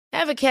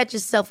Ever catch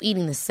yourself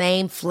eating the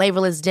same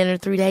flavorless dinner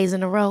 3 days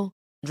in a row?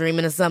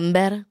 Dreaming of something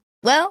better?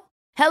 Well,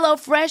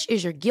 HelloFresh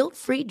is your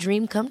guilt-free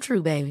dream come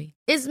true, baby.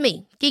 It's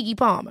me, Keke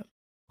Palmer.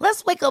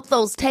 Let's wake up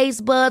those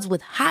taste buds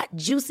with hot,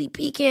 juicy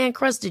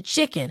pecan-crusted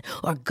chicken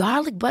or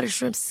garlic butter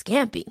shrimp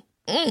scampi.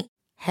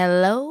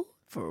 Hello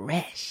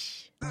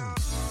Fresh.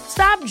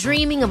 Stop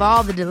dreaming of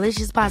all the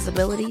delicious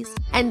possibilities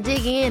and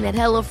dig in at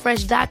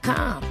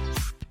HelloFresh.com.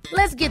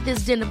 Let's get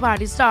this dinner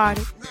party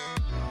started.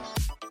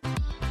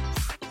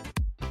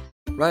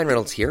 Ryan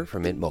Reynolds here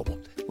from Mint Mobile.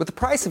 With the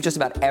price of just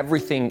about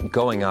everything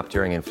going up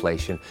during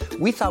inflation,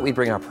 we thought we'd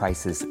bring our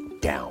prices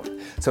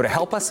down. So to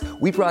help us,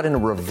 we brought in a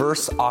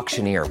reverse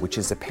auctioneer, which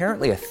is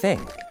apparently a thing.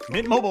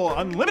 Mint Mobile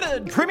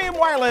Unlimited Premium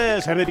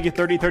Wireless. How to get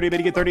 30, 30, bit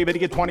to get 30, bit to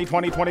get 20,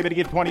 20, 20, bit to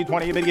get 20,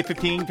 20, bit to get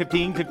 15,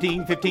 15,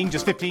 15, 15,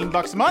 just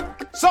 $15 a month?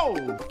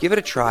 Sold! Give it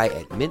a try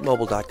at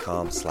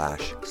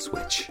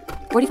mintmobile.com/switch.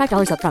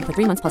 $45 up front for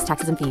 3 months plus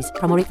taxes and fees.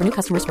 Promo rate for new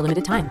customers for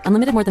limited time.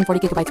 Unlimited more than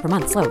 40 gigabytes per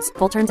month. Slows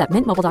full terms at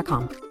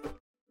mintmobile.com.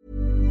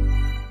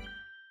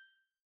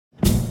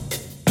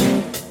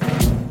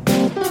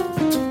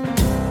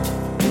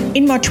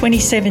 In my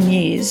 27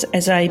 years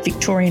as a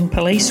Victorian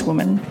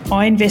policewoman,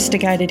 I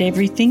investigated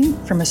everything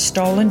from a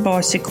stolen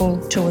bicycle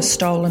to a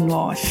stolen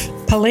life.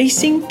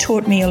 Policing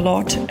taught me a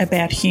lot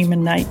about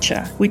human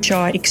nature, which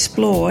I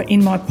explore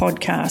in my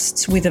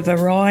podcasts with a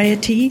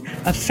variety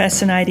of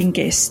fascinating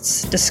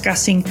guests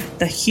discussing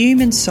the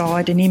human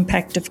side and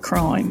impact of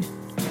crime,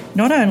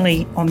 not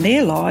only on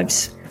their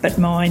lives, but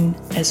mine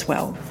as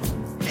well.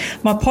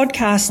 My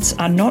podcasts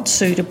are not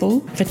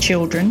suitable for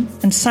children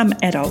and some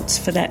adults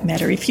for that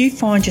matter. If you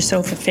find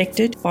yourself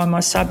affected by my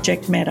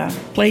subject matter,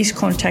 please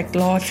contact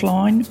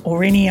Lifeline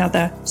or any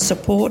other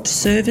support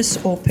service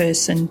or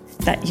person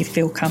that you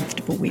feel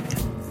comfortable with.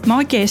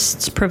 My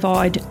guests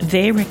provide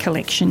their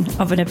recollection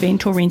of an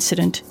event or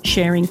incident,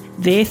 sharing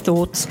their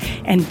thoughts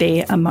and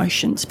their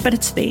emotions, but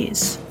it's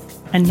theirs,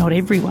 and not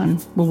everyone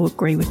will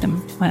agree with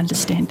them. I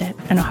understand that,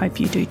 and I hope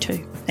you do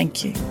too.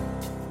 Thank you.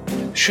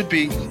 Should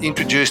be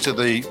introduced to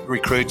the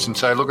recruits and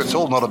say, look, it's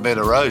all not a bed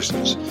of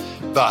roses,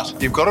 but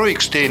you've got to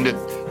extend it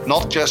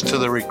not just to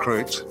the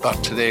recruits,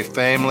 but to their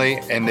family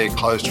and their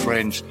close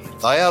friends.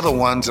 They are the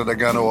ones that are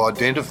going to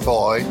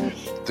identify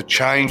the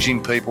change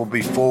in people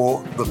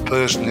before the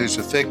person who's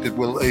affected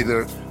will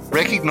either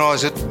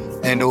recognise it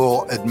and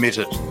or admit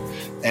it.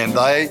 And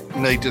they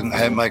need to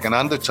make an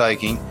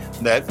undertaking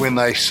that when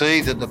they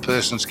see that the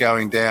person's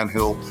going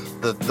downhill,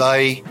 that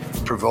they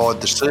provide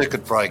the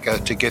circuit breaker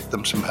to get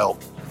them some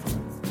help.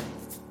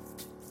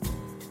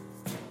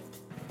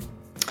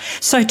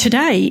 So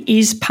today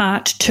is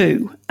part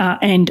 2,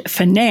 and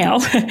for now,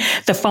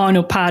 the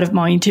final part of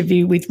my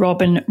interview with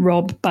Rob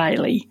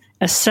Bailey,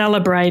 a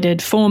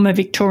celebrated former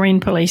Victorian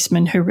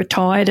policeman who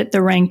retired at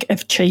the rank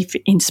of Chief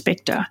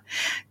Inspector.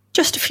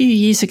 Just a few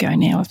years ago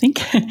now, I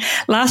think.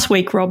 Last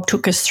week, Rob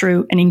took us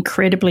through an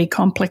incredibly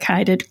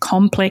complicated,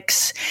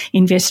 complex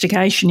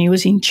investigation he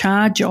was in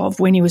charge of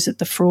when he was at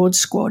the fraud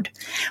squad,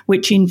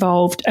 which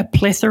involved a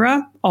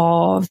plethora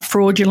of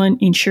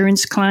fraudulent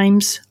insurance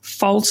claims,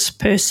 false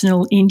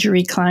personal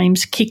injury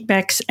claims,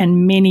 kickbacks,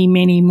 and many,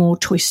 many more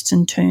twists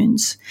and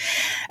turns.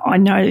 I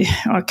know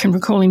I can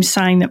recall him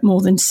saying that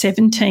more than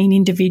 17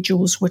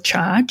 individuals were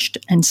charged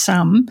and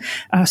some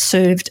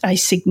served a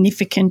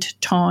significant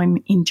time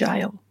in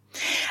jail.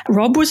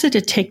 Rob was a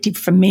detective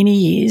for many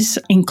years,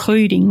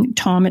 including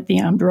time at the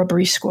Armed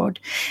Robbery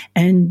Squad,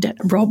 and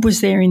Rob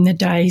was there in the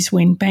days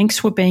when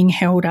banks were being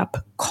held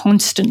up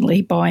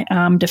constantly by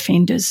armed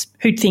offenders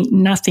who'd think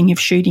nothing of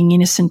shooting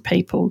innocent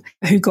people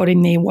who got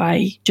in their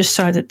way just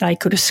so that they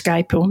could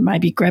escape or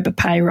maybe grab a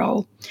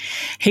payroll.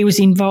 He was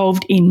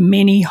involved in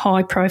many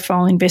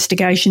high-profile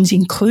investigations,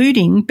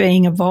 including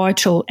being a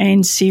vital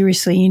and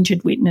seriously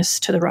injured witness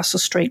to the Russell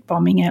Street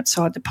bombing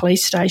outside the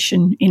police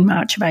station in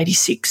March of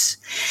 '86.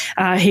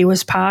 He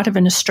was part of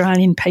an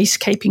Australian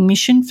peacekeeping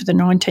mission for the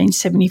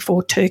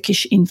 1974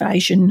 Turkish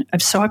invasion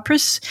of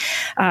Cyprus.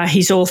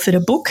 He's authored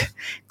a book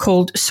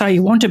called So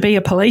You Want to Be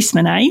a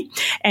Policeman, Eh?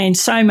 And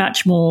so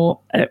much more,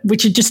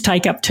 which would just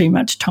take up too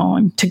much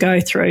time to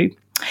go through.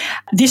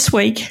 This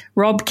week,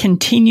 Rob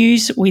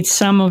continues with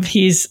some of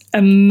his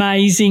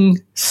amazing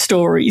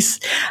stories.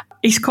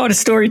 He's quite a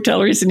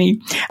storyteller, isn't he?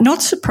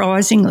 Not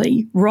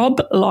surprisingly, Rob,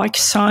 like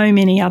so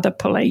many other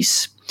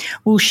police,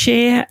 will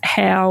share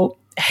how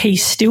he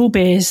still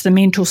bears the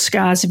mental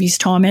scars of his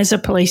time as a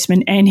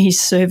policeman and his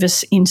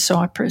service in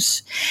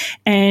Cyprus.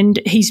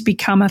 And he's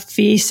become a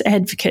fierce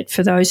advocate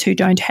for those who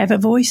don't have a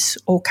voice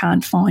or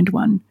can't find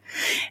one.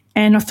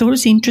 And I thought it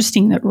was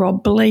interesting that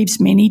Rob believes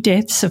many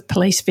deaths of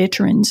police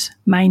veterans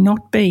may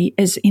not be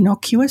as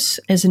innocuous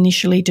as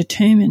initially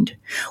determined,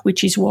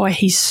 which is why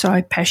he's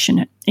so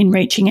passionate in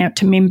reaching out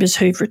to members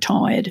who've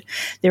retired.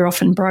 They're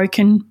often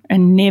broken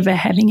and never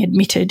having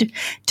admitted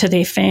to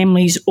their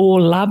families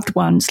or loved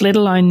ones, let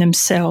alone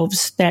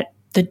themselves, that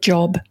the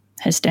job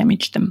has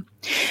damaged them.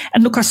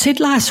 And look, I said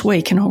last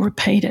week, and I'll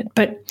repeat it,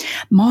 but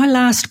my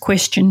last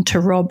question to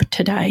Rob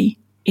today,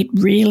 it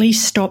really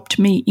stopped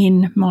me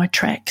in my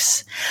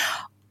tracks.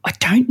 I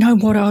don't know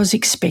what I was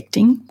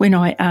expecting when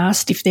I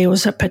asked if there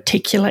was a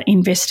particular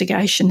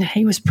investigation that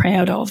he was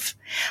proud of,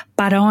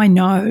 but I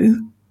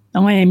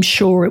am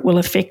sure it will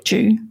affect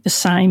you the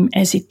same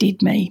as it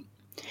did me.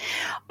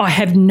 I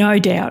have no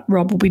doubt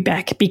Rob will be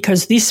back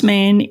because this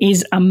man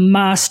is a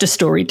master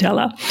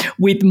storyteller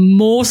with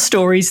more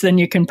stories than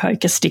you can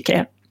poke a stick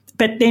out.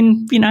 But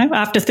then,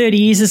 after 30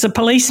 years as a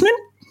policeman,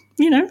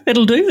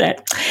 it'll do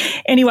that.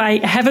 Anyway,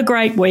 have a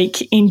great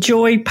week.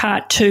 Enjoy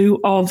part 2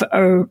 of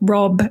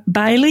Rob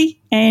Bailey,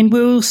 and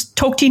we'll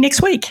talk to you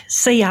next week.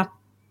 See ya.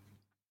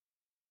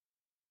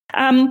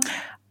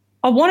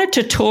 I wanted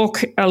to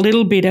talk a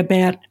little bit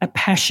about a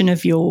passion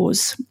of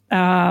yours,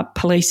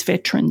 police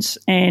veterans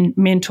and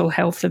mental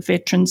health of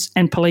veterans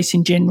and police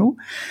in general.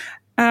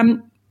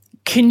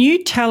 Can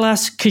you tell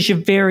us, because you're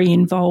very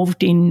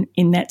involved in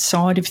that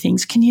side of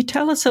things, can you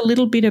tell us a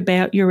little bit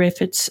about your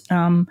efforts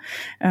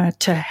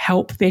to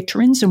help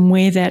veterans and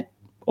where that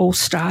all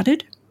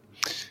started?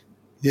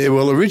 Yeah,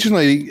 well,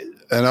 originally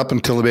and up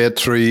until about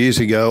 3 years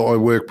ago, I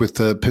worked with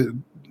the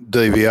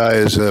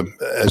DVA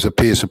as a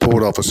peer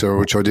support officer,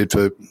 which I did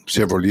for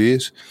several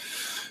years.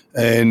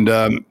 And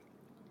 5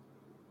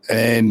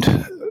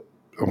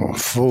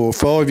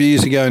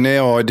 years ago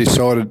now, I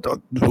decided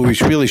we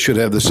really should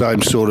have the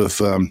same sort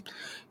of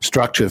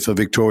structure for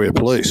Victoria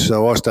Police.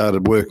 So I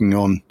started working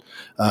on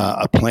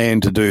a plan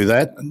to do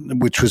that,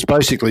 which was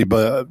basically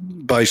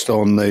based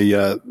on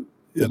the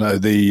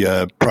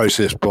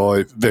process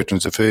by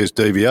Veterans Affairs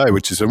DVA,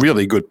 which is a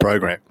really good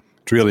program.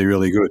 It's really,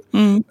 really good.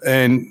 Mm.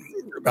 And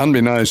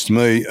unbeknownst to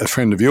me, a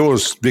friend of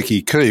yours,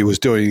 Vicky Key, was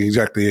doing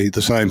exactly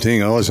the same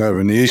thing. I was over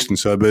in the eastern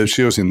suburbs.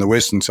 She was in the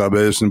western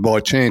suburbs, and by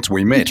chance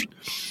we met.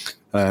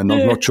 And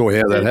I'm not sure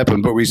how that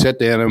happened, but we sat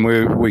down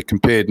and we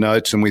compared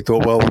notes, and we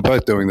thought, well, we're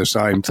both doing the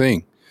same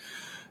thing.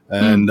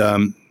 And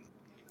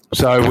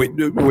so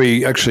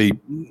we actually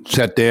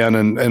sat down,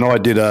 and I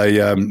did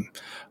a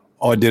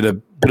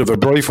bit of a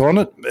brief on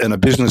it and a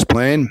business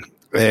plan.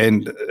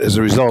 And as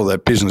a result of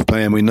that business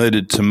plan, we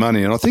needed some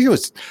money. And I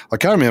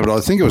can't remember, but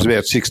I think it was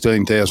about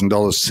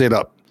 $16,000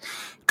 setup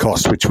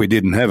costs, which we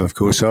didn't have, of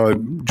course. So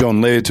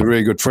John Laird's a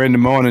very good friend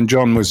of mine, and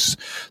John was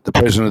the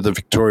president of the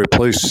Victoria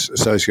Police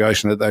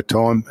Association at that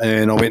time.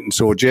 And I went and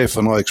saw Jeff,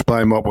 and I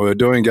explained what we were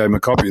doing, gave him a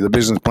copy of the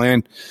business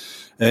plan,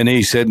 and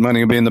he said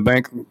money will be in the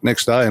bank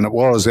next day, and it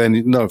was.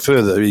 And no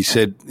further, he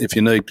said if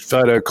you need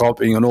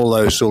photocopying and all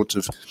those sorts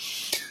of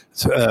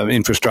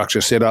infrastructure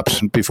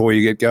setups before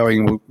you get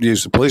going, we'll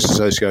use the police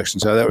association.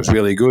 So that was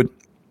really good.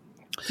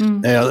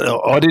 Mm. Now,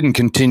 I didn't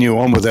continue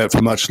on with that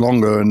for much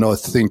longer, and I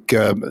think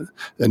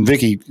and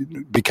Vicky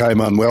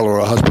became unwell, or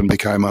her husband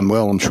became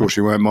unwell. I'm sure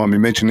she won't mind me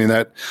mentioning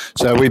that.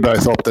 So we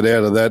both opted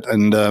out of that,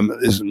 and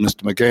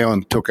Mr.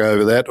 McGowan took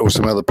over that, or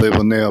some other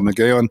people now,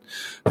 McGowan,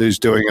 who's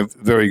doing a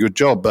very good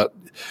job. But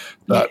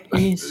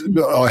yes.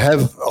 I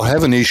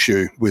have an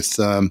issue with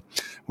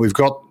we've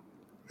got,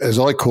 as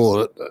I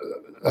call it,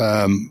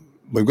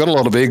 we've got a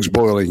lot of eggs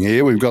boiling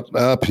here. We've got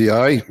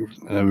RPA,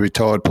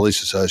 Retired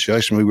Police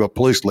Association. We've got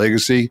Police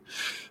Legacy.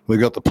 We've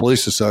got the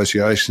Police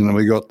Association, and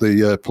we've got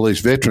the Police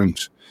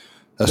Veterans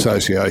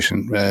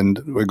Association. And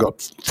we've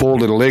got 4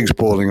 little eggs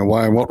boiling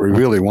away, and what we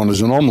really want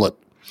is an omelette.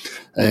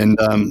 And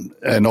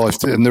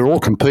they're all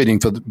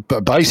competing for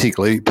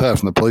basically, apart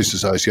from the Police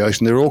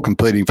Association, they're all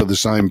competing for the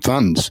same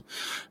funds,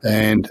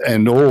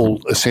 and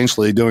all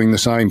essentially doing the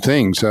same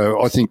thing.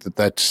 So I think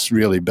that's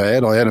really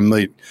bad. I had a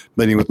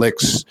meeting with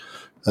Lex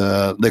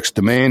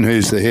DeMann,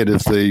 who's the head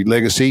of the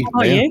Legacy.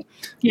 Oh, yeah.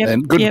 Yep.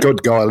 And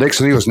good guy, Lex,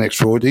 and he's next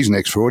 40.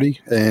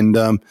 And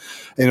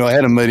I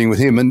had a meeting with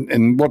him,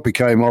 and what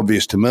became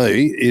obvious to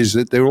me is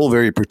that they're all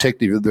very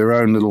protective of their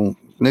own little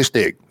nest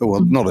egg.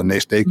 Well, not a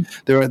nest egg.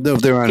 They're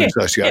of their own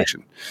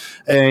association.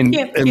 And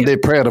they're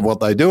proud of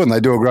what they do, and they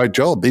do a great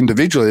job.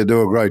 Individually, they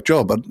do a great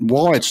job. But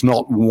why it's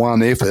not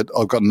one effort,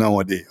 I've got no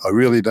idea. I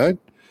really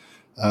don't.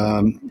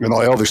 And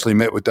I obviously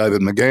met with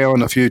David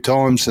McGowan a few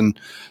times, and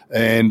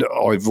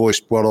I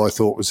voiced what I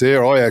thought was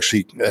there. I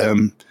actually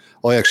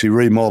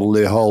remodeled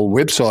their whole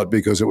website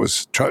because it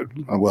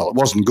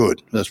wasn't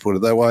good. Let's put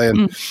it that way.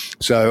 And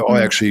so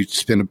I actually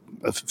spent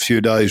a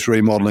few days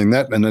remodeling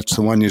that, and it's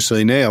the one you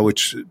see now,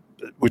 which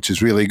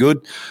is really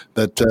good.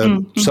 But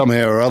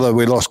somehow or other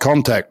we lost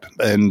contact,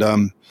 and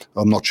I'm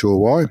not sure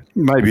why.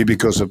 Maybe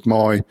because of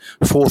my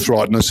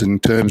forthrightness in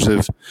terms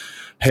of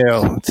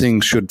how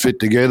things should fit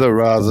together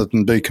rather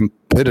than be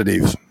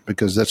competitive,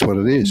 because that's what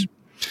it is.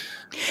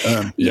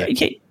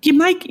 You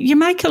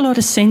make a lot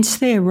of sense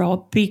there,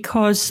 Rob,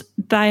 because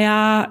they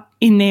are,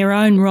 in their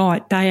own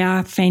right, they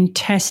are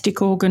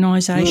fantastic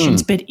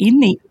organisations. But in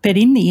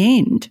the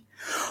end,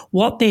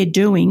 what they're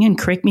doing, and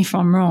correct me if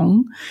I'm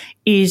wrong,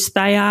 is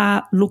they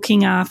are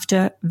looking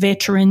after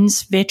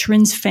veterans,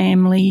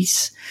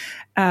 families,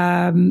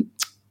 and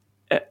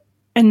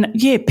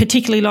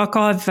particularly like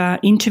I've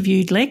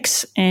interviewed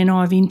Lex and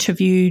I've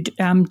interviewed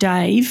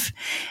Dave,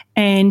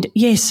 and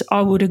yes,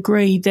 I would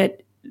agree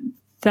that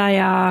they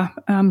are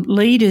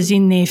leaders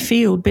in their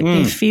field, but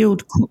their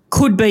field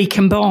could be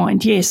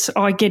combined. Yes,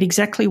 I get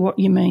exactly what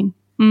you mean.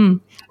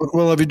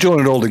 Well, if you join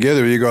it all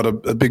together, you've got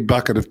a big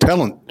bucket of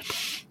talent,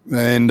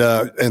 and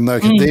they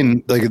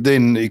could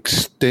then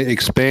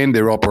expand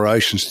their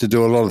operations to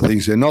do a lot of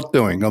things they're not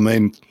doing. I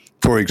mean,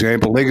 for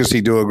example,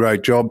 Legacy do a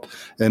great job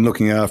in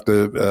looking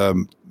after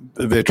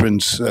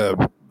veterans'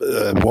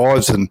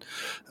 wives and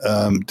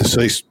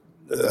deceased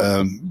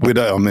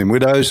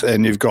widows,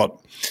 and you've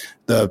got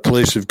the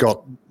police have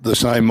got the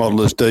same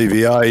model as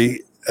DVA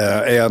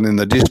out in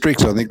the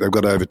districts. I think they've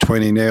got over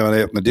 20 now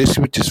out in the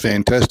district, which is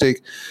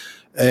fantastic.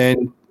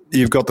 And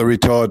you've got the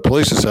Retired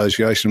Police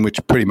Association, which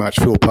pretty much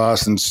Phil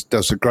Parsons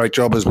does a great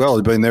job as well.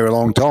 He's been there a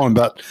long time,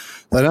 but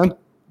they don't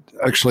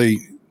actually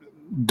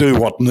do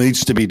what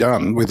needs to be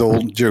done. With all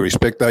due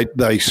respect, they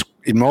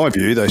in my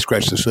view, they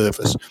scratch the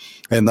surface,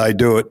 and they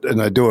do it, and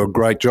they do a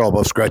great job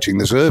of scratching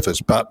the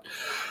surface. But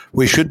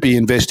we should be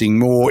investing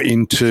more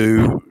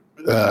into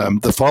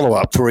the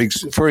follow-up.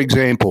 For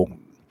example,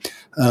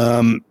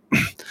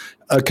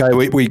 okay,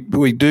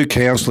 we do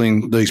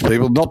counselling these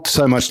people, not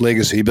so much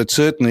Legacy, but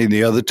certainly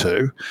the other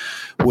two,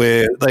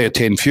 where they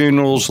attend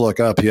funerals, like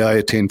RPA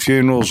attend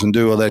funerals and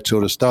do all that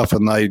sort of stuff,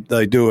 and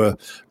they do a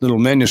little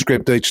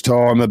manuscript each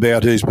time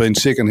about who's been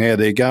sick and how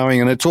they're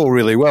going, and it's all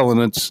really well, and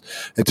it's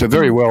a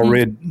very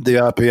well-read, the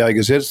RPA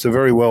Gazette, it's a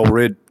very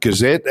well-read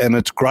Gazette, and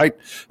it's great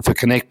for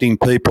connecting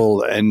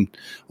people and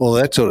all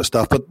that sort of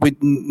stuff, but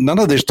none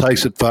of this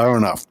takes it far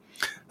enough.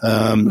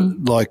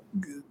 Like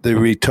the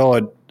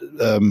retired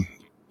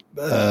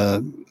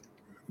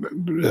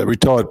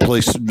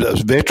police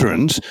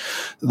veterans,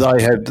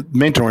 they have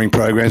mentoring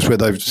programs where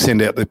they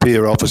send out their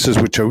peer officers,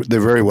 they're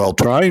very well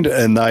trained,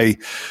 and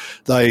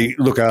they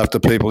look after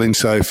people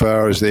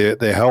insofar as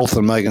their health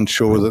and making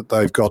sure that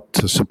they've got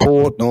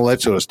support and all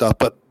that sort of stuff.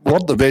 But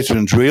what the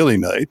veterans really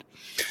need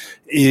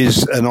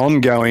is an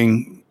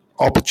ongoing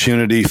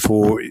opportunity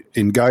for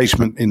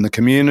engagement in the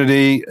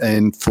community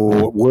and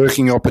for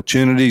working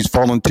opportunities,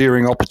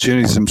 volunteering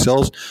opportunities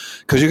themselves,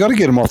 because you've got to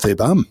get them off their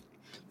bum.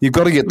 You've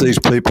got to get these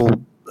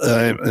people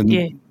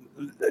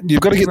you've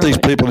got to get these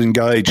people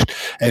engaged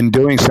and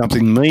doing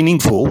something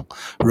meaningful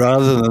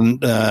rather than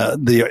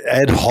the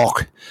ad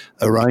hoc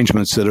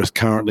arrangements that are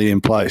currently in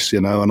place,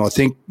 And I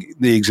think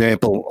the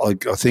example,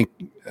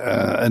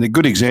 and a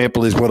good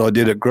example is what I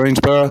did at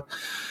Greensborough.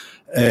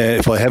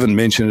 If I haven't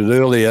mentioned it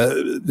earlier,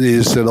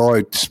 is that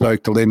I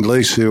spoke to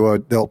Lend-Lease, who I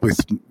dealt with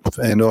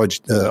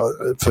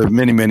for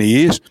many, many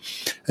years,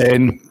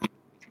 and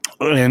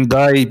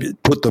they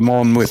put them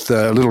on with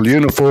a little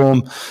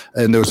uniform,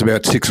 and there was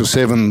about 6 or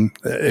 7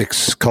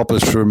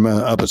 ex-coppers from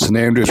up at St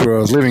Andrews, where I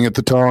was living at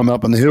the time,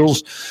 up in the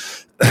hills,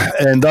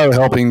 and they were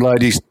helping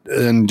ladies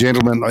and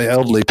gentlemen,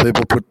 elderly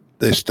people, put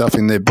their stuff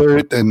in their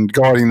boot and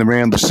guiding them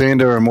around the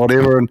centre and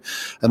whatever, and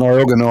I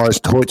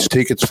organised Hoyts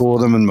tickets for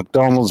them and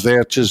McDonald's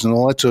vouchers and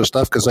all that sort of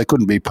stuff because they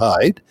couldn't be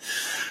paid.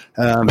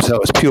 So it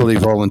was purely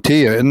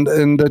volunteer, and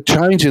the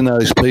change in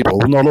those people,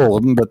 not all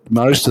of them, but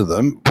most of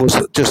them, was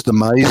just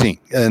amazing.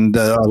 And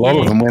a lot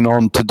of them went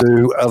on to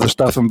do other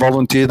stuff and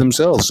volunteer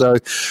themselves. So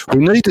we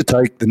need to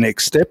take the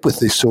next step with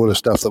this sort of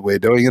stuff that we're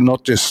doing, and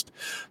not just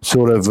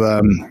sort of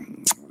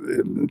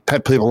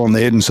pat people on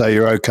the head and say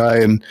you're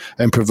okay, and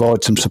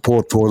provide some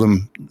support for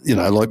them,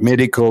 like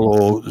medical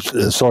or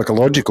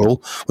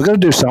psychological. We've got to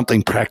do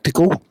something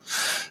practical.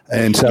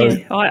 And so,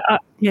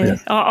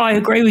 I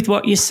agree with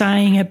what you're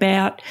saying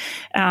about,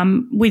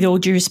 with all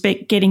due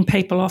respect, getting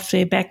people off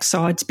their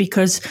backsides,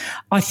 because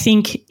I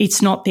think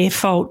it's not their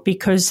fault,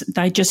 because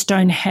they just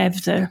don't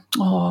have the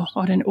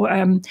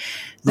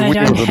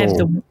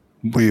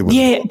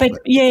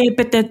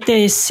but that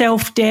their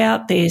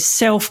self-doubt, their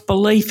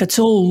self-belief, it's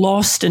all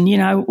lost, and,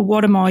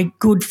 what am I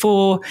good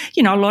for?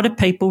 A lot of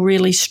people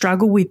really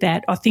struggle with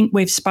that. I think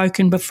we've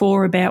spoken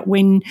before about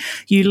when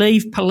you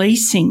leave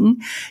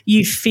policing,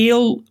 you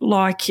feel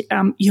like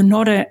you're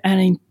not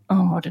an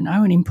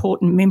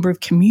important member of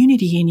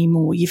community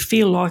anymore. You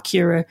feel like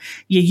you're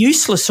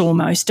useless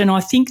almost. And I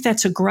think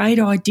that's a great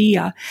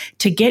idea,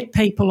 to get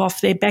people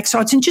off their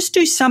backsides and just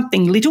do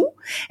something little.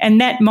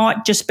 And that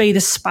might just be the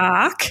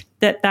spark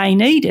that they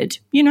needed,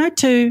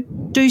 to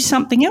do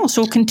something else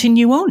or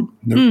continue on.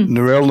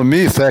 Narelle, the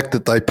mere fact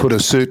that they put a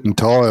suit and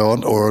tie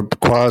on or a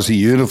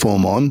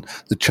quasi-uniform on,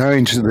 the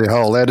change of their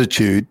whole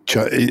attitude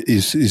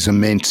is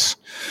immense,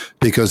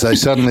 because they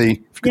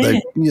suddenly...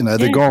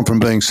 they're gone from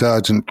being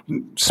Sergeant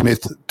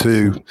Smith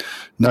to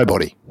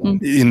nobody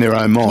in their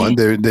own mind.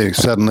 They're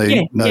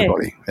suddenly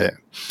nobody. Yeah.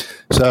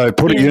 So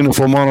put a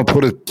uniform on, or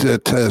put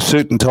a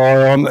suit and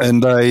tie on,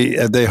 and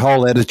their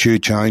whole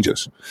attitude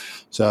changes.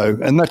 So,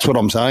 and that's what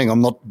I'm saying.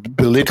 I'm not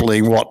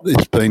belittling what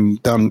is being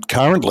done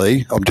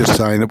currently. I'm just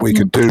saying that we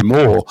could do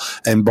more,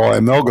 and by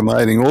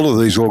amalgamating all of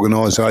these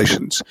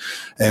organisations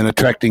and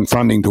attracting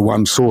funding to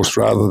one source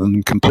rather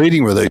than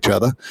competing with each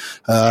other,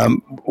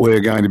 we're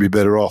going to be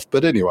better off.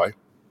 But anyway.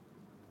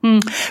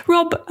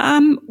 Rob,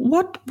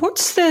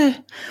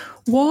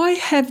 why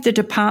have the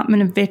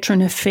Department of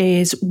Veteran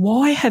Affairs,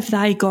 why have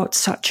they got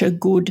such a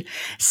good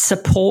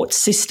support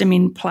system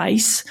in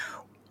place?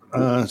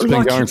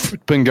 It's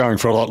been going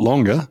for a lot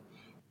longer.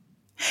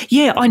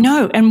 Yeah, I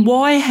know. And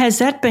why has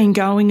that been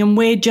going? And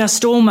we're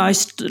just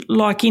almost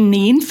like in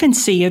the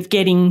infancy of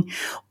getting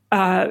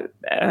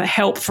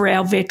help for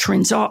our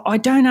veterans. I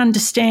don't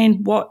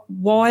understand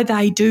why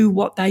they do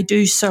what they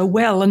do so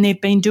well, and they've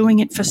been doing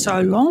it for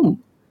so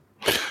long.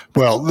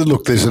 Well,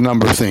 look, there's a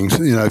number of things.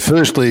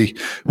 Firstly,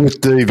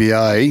 with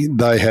DVA,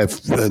 they have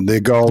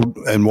their gold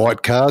and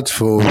white cards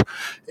for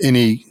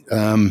any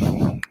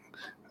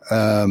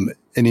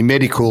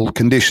medical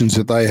conditions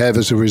that they have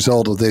as a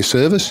result of their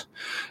service,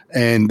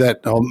 and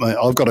that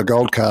I've got a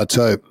gold card.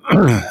 So,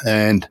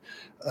 and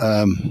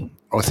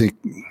I think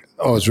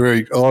I was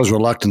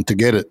reluctant to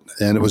get it,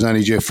 and it was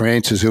only Jeff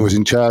Francis who was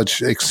in charge.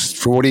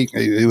 X40,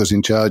 he was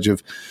in charge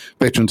of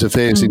Veterans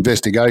Affairs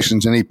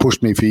investigations, and he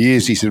pushed me for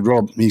years. He said,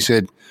 Rob,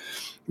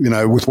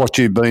 with what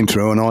you've been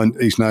through,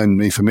 and he's known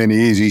me for many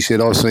years, he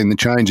said, I've seen the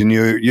change in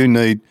you. You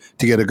need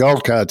to get a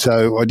gold card.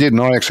 So I did,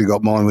 and I actually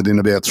got mine within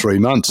about 3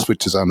 months,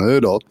 which is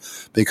unheard of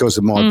because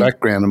of my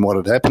background and what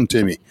had happened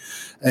to me.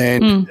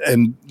 And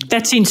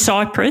that's in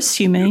Cyprus,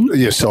 you mean?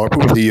 Yeah,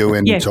 Cyprus, with the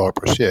UN in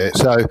Cyprus, yeah.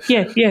 So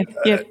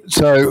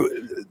so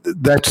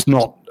that's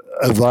not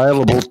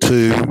available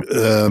to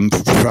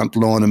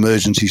frontline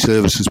emergency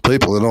services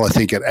people, and I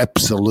think it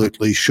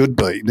absolutely should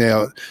be.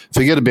 Now,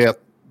 forget about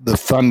the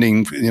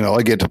funding.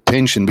 I get a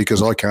pension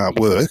because I can't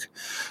work.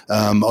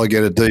 I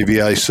get a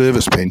DVA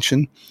service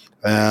pension,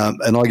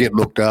 and I get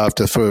looked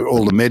after for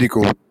all the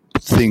medical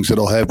things that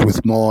I have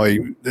with my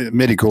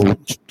medical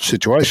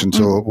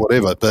situations or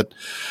whatever.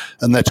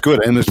 And that's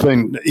good, and it's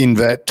been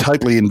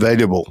totally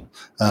invaluable.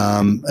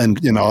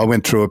 And I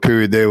went through a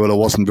period there where I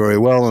wasn't very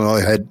well, and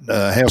I had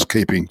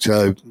housekeeping.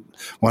 So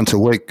once a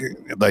week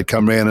they'd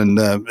come around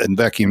and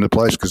vacuum the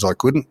place because I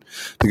couldn't,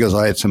 because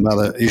I had some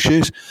other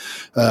issues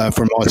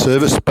from my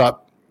service.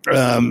 But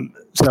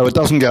so it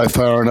doesn't go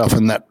far enough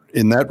in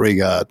that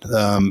regard,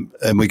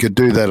 and we could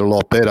do that a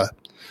lot better.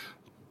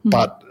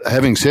 But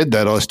having said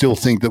that, I still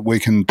think that we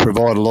can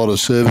provide a lot of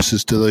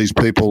services to these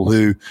people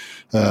who,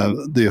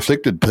 the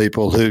afflicted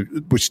people,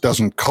 which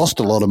doesn't cost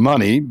a lot of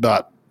money,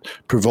 but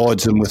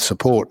provides them with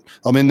support.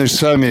 I mean, there's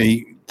so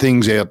many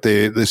things out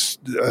there. This,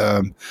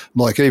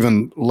 like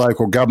even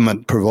local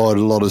government provide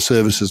a lot of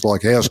services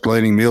like house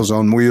cleaning, Meals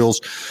on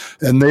Wheels,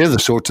 and they're the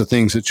sorts of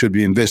things that should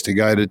be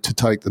investigated to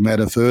take the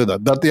matter further.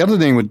 But the other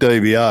thing with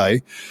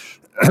DVA,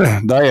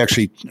 they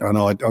actually, and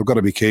I've got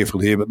to be careful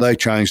here, but they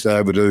changed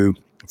over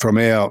from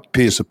our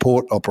peer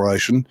support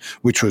operation,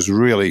 which was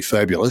really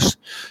fabulous,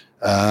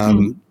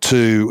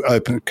 to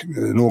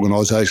an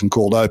organisation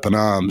called Open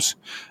Arms.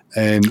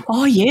 And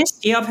oh, yes.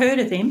 Yeah, I've heard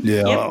of them.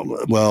 Yeah, yep.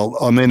 Well,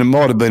 I mean, it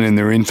might have been in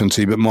their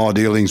infancy, but my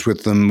dealings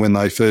with them when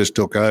they first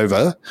took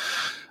over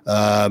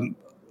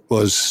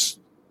was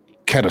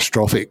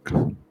catastrophic.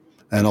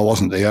 And I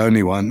wasn't the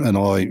only one, and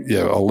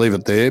I'll leave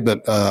it there.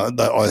 But I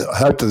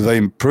hope that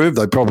they've improved.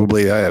 They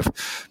probably have.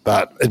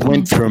 But it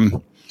went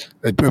from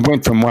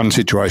one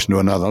situation to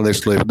another.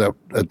 Let's leave it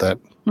at that.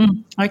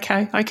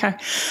 Okay.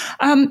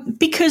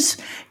 Because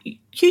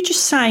you're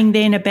just saying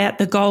then about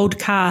the gold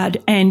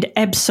card, and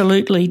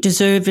absolutely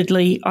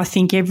deservedly, I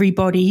think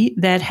everybody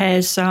that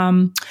has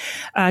done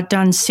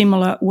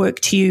similar work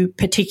to you,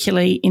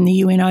 particularly in the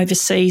UN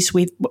overseas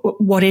with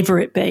whatever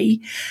it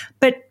be,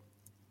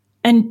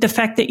 and the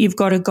fact that you've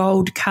got a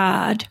gold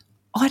card,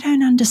 I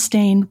don't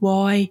understand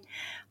why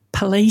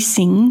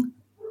policing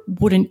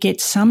wouldn't get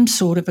some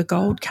sort of a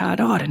gold card.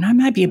 I don't know,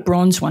 maybe a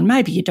bronze one.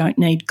 Maybe you don't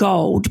need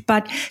gold,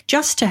 but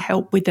just to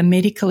help with the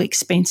medical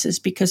expenses,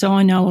 because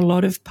I know a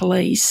lot of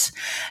police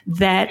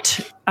that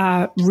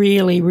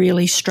really,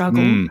 really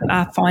struggle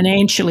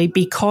financially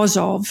because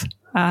of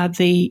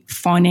the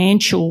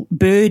financial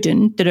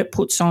burden that it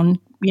puts on,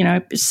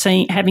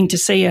 having to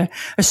see a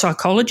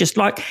psychologist.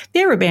 Like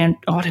they're about,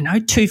 I don't know,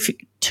 $280,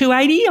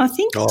 I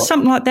think,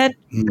 something like that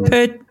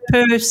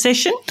per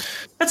session.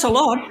 That's a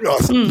lot.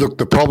 Look,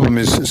 the problem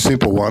is a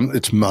simple one.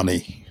 It's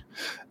money.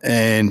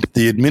 And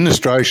the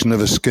administration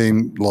of a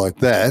scheme like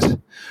that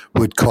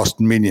would cost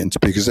millions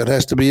because it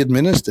has to be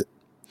administered.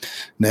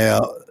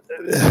 Now,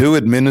 who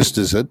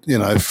administers it?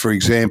 For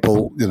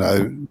example,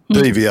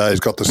 DVA has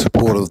got the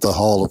support of the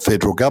whole of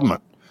federal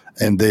government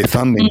and their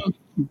funding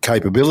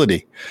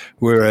capability,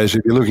 whereas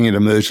if you're looking at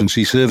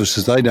emergency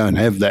services, they don't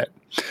have that.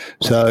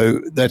 So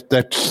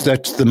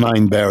that's the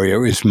main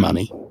barrier is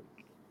money.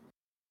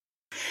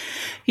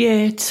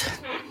 Yeah,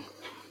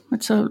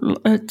 it's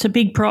a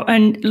big problem.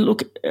 And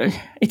look,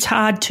 it's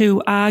hard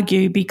to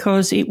argue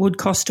because it would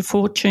cost a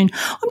fortune.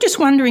 I'm just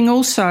wondering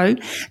also,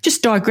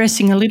 just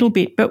digressing a little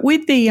bit, but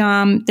with the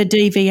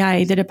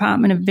DVA, the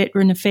Department of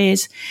Veteran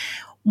Affairs,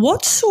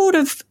 what sort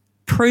of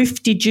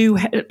proof did you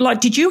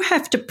did you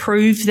have to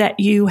prove that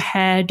you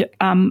had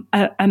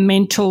a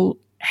mental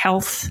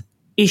health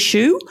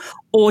issue,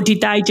 or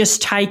did they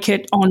just take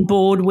it on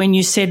board when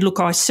you said, look,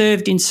 I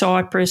served in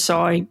Cyprus,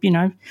 I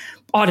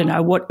don't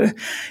know what,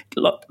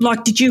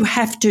 did you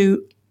have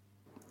to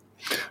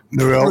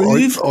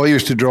prove? I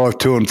used to drive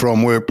to and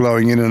from work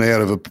blowing in and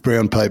out of a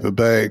brown paper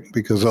bag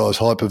because I was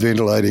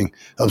hyperventilating.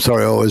 I'm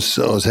sorry, I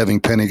was having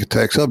panic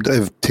attacks. I'd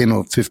have 10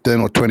 or 15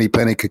 or 20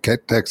 panic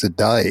attacks a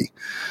day.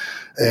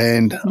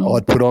 and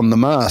I'd put on the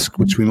mask,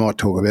 which we might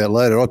talk about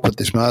later. I put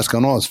this mask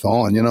on. I was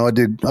fine. You know,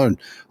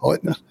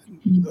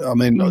 I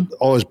mean, I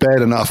was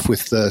bad enough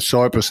with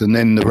Cyprus and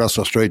then the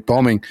Russell Street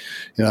bombing.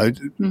 You know,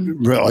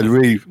 I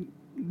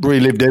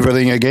relived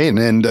everything again,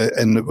 and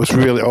it was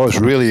I was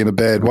really in a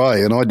bad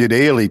way. And I did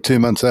Airlie 2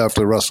 months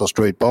after the Russell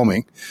Street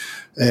bombing,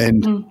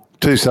 and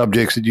 2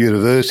 subjects at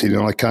university,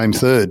 and I came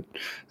third.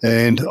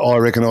 And I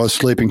reckon I was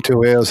sleeping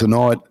 2 hours a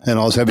night, and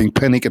I was having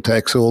panic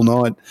attacks all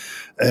night,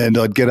 and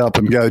I'd get up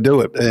and go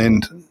do it.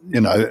 And,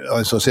 you know,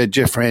 as I said,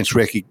 Jeff Francis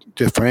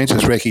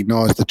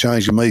recognised the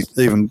change in me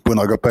even when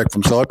I got back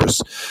from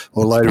Cyprus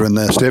or later in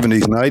the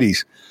 70s and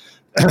 80s.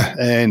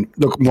 And,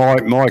 look,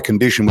 my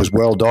condition was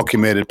well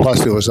documented,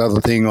 plus there was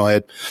other thing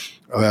I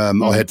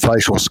had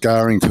facial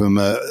scarring from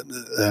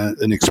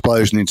an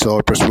explosion in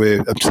Cyprus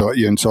where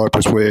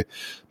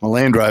my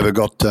Land Rover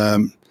got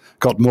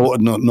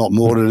not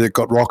mortared, it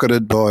got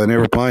rocketed by an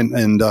aeroplane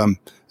and a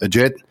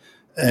jet,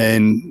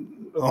 and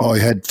I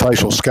had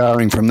facial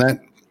scarring from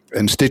that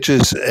and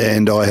stitches,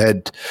 and I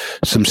had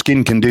some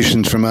skin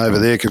conditions from over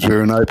there because we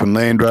were in open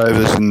Land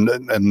Rovers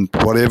and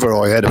whatever.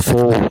 I had a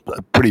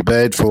pretty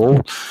bad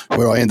fall,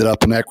 where I ended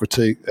up in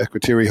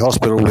Akrotiri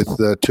Hospital with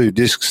 2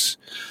 discs,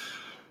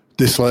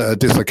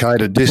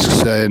 dislocated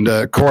discs, and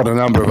quite a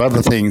number of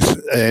other things,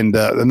 and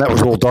that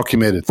was all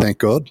documented, thank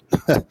God.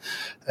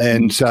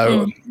 And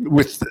so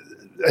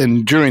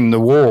and during the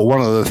war, one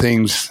of the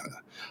things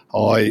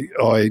I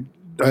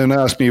don't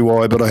ask me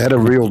why, but I had a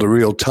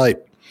reel-to-reel tape,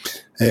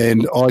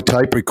 and I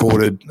tape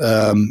recorded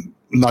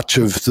much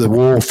of the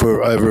war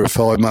for over a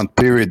 5-month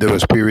period. There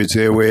was periods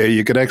there where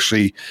you could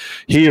actually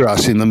hear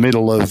us in the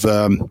middle of,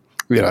 for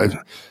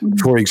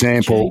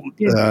example,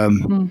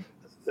 the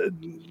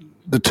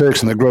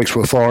Turks and the Greeks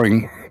were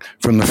firing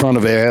from the front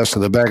of our house to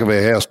the back of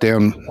our house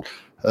down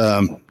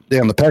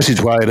the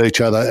passageway at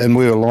each other, and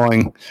we were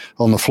lying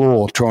on the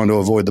floor trying to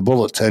avoid the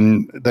bullets,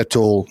 and that's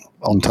all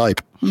on tape.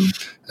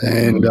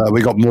 And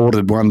we got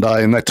mortared one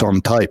day, and that's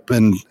on tape,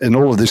 and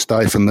all of this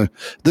stuff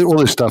all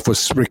this stuff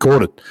was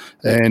recorded,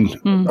 and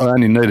I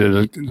only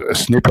needed a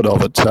snippet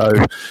of it. So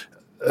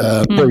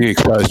being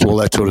exposed to all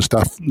that sort of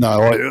stuff, no,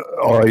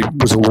 I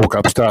was a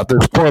walk-up start.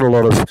 There's quite a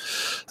lot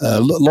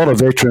of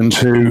veterans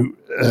who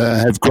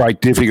have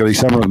great difficulty.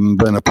 Some of them have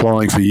been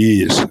applying for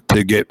years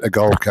to get a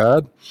gold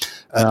card.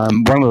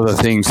 One of the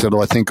things that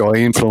I think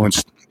I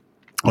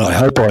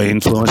hope I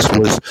influenced,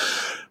 was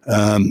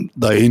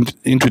they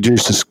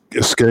introduced a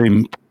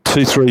scheme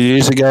 2-3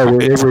 years ago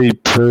where every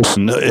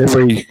person,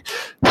 every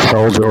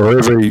soldier, or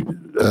every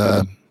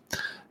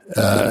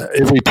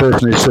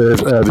person who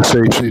served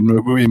overseas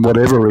in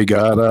whatever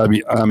regard,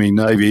 Army,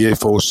 Navy, Air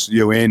Force,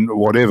 UN,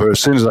 whatever, as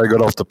soon as they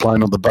got off the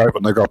plane or the boat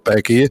when they got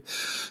back here,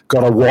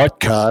 got a white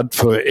card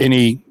for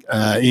any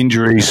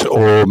injuries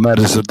or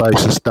matters that they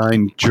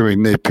sustained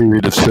during their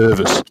period of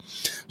service.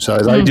 So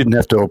they didn't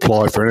have to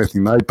apply for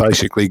anything. They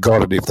basically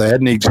got it. If they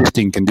had an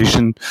existing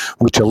condition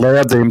which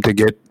allowed them to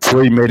get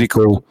free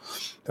medical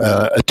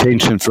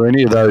attention for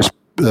any of those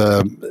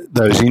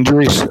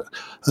injuries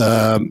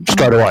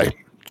straight away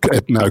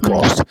at no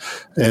cost.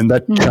 And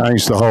that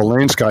changed the whole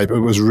landscape. It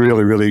was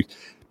really, really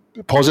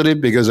positive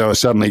because they were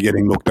suddenly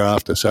getting looked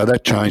after. So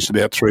that changed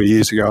about 3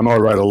 years ago, and I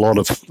wrote a lot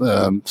of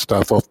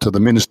stuff off to the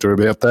minister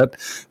about that.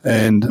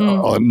 And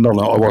I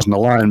wasn't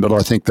alone, but I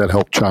think that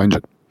helped change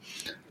it.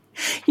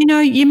 You know,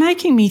 you're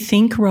making me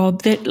think,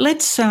 Rob, that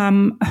let's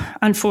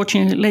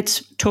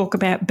talk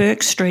about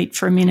Bourke Street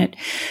for a minute,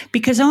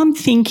 because I'm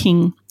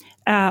thinking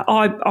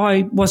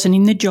I wasn't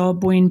in the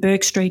job when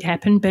Bourke Street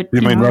happened, but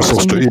you mean Russell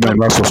Street? You mean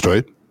Russell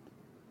Street?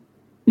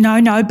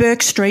 No,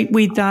 Bourke Street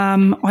with I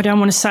don't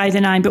want to say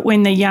the name, but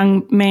when the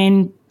young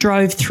man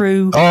drove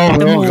through. Oh,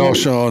 the mall,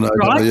 gosh, no,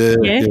 right?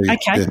 Yeah,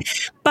 okay. Yeah.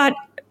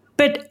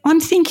 But I'm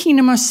thinking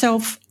to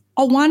myself,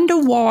 I wonder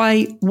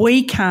why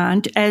we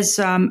can't, as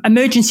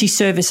emergency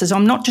services,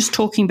 I'm not just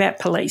talking about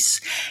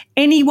police,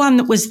 anyone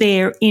that was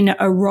there in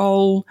a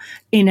role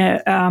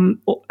as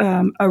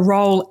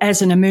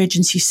an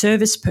emergency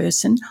service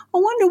person, I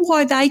wonder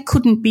why they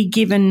couldn't be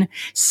given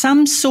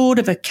some sort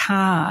of a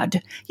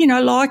card, you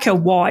know, like a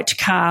white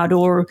card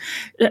or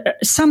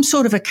some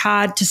sort of a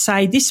card to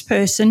say this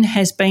person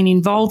has been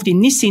involved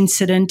in this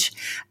incident,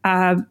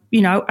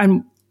 you know,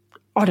 and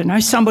I don't know,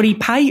 somebody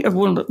pay,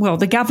 well,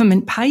 the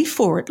government pay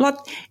for it. Like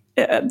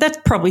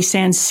that probably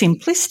sounds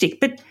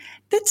simplistic, but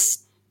I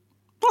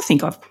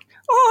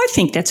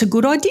think that's a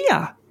good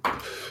idea.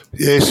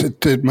 Yes,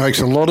 it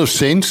makes a lot of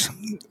sense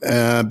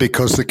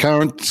because the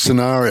current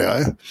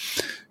scenario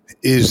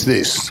is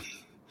this.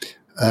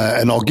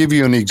 And I'll give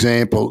you an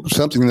example,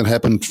 something that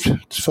happened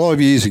 5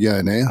 years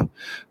ago now.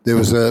 There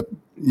was a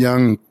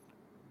young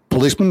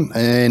policeman,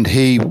 and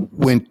he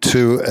went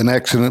to an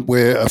accident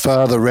where a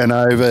father ran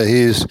over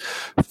his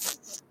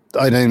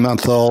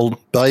 18-month-old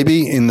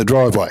baby in the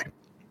driveway.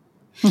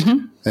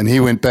 Mm-hmm. And he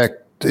went back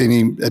and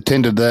he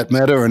attended that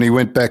matter, and he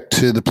went back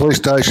to the police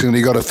station, and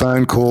he got a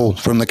phone call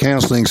from the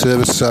counselling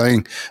service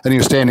saying, and he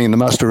was standing in the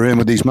muster room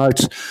with his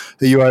mates,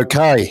 "Are you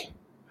okay?"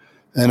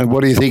 And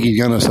what do you think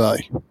he's going to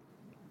say?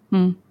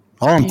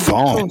 I'm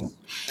fine.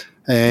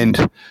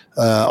 And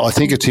I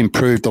think it's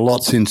improved a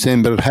lot since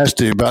then, but it has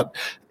to. But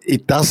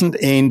it doesn't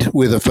end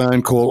with a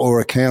phone call or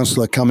a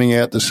counsellor coming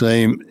out to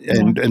see him,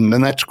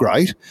 and that's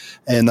great.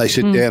 And they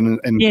sit down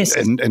and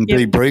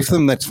debrief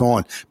them. That's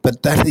fine.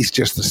 But that is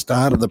just the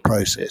start of the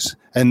process.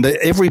 And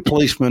every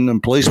policeman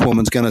and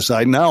policewoman's going to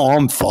say, "No,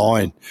 I'm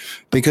fine,"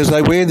 because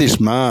they wear this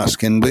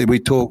mask. And we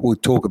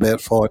talk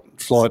about fight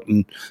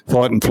and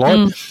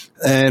flight.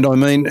 And I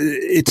mean,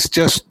 it's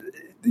just.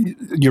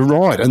 You're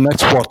right, and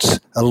that's what's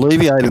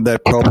alleviated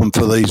that problem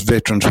for these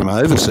veterans from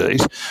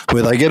overseas,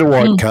 where they get a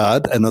white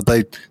card and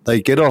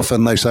they get off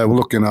and they say, well,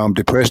 look, I'm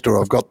depressed, or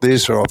I've got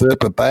this, or I've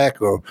hurt my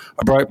back, or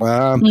I broke my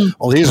arm.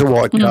 Well, here's a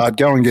white card,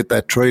 go and get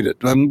that treated.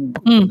 And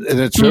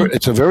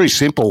it's a very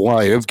simple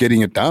way of getting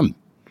it done.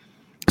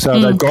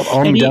 So they've got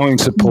ongoing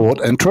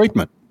support and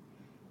treatment.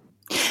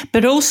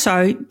 But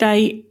also,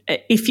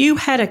 if you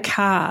had a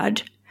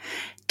card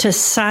to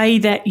say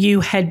that you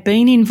had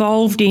been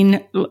involved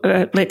in,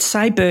 let's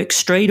say, Burke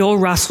Street or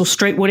Russell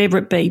Street, whatever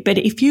it be, but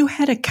if you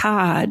had a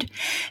card,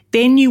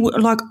 then you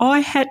would, like I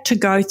had to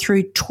go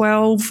through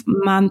 12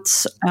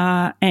 months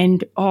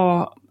and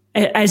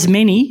as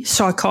many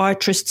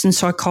psychiatrists and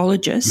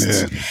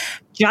psychologists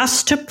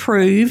just to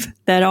prove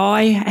that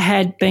I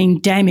had been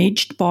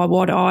damaged by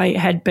what I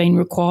had been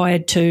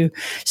required to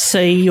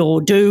see or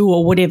do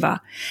or whatever.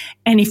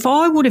 And if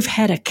I would have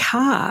had a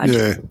card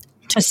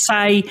to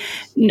say,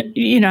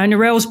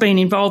 Narelle's been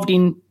involved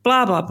in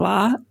blah, blah,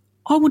 blah,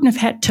 I wouldn't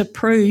have had to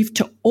prove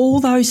to all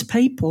those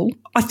people.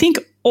 I think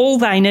all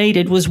they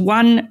needed was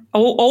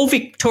all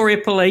Victoria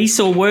Police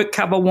or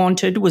WorkCover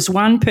wanted was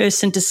one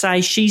person to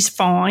say she's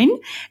fine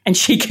and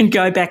she can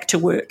go back to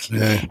work.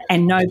 Yeah.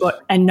 And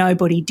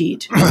nobody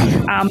did.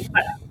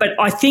 But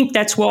I think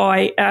that's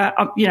why,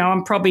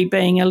 I'm probably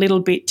being a little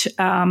bit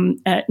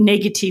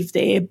negative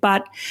there.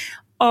 But,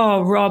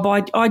 Rob,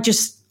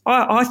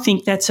 I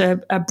think that's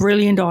a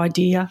brilliant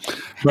idea.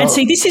 Well, and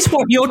see, this is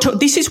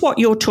what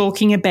you're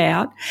talking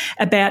about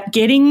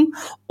getting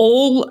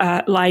all,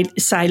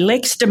 say,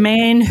 Lex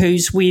DeMann,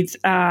 who's with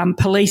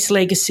Police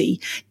Legacy,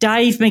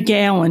 Dave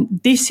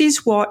McGowan. This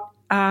is what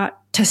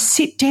to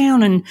sit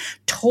down and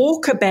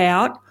talk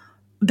about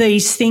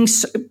these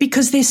things,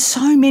 because there's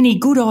so many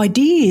good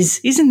ideas,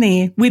 isn't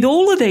there, with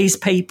all of these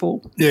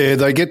people? Yeah,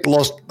 they get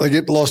lost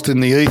in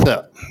the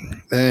ether.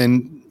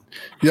 And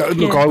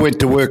I went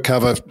to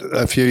WorkCover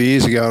a few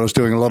years ago. I was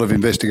doing a lot of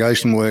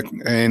investigation work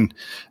and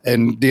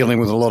dealing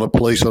with a lot of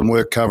police on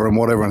WorkCover and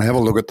whatever, and have a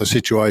look at the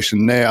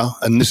situation now.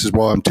 And this is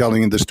why I'm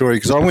telling you the story,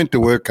 because I went to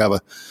WorkCover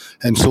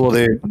and saw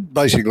their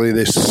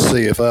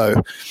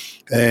CFO,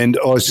 and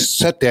I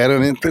sat down,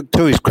 and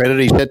to his credit,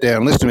 he sat down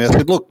and listened to me. I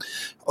said, look,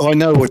 I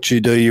know what you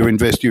do. You're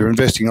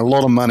investing a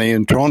lot of money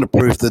and trying to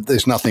prove that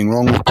there's nothing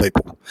wrong with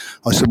people.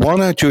 I said, why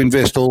don't you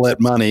invest all that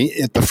money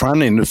at the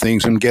front end of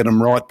things and get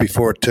them right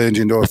before it turns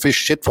into a fish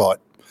shit fight?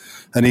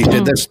 And he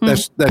said,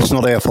 that's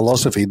not our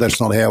philosophy.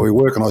 That's not how we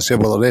work. And I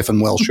said, well, it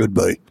effing well should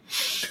be.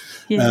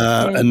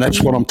 And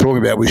that's what I'm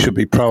talking about. We should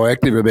be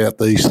proactive about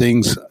these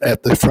things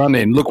at the front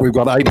end. Look, we've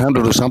got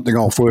 800 or something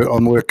on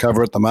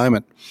WorkCover at the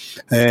moment.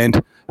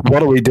 And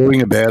what are we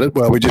doing about it?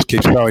 Well, we just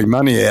keep throwing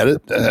money at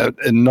it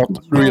and not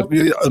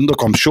really. And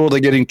look, I'm sure they're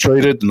getting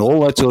treated and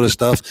all that sort of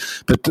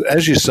stuff. But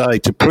as you say,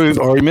 to prove,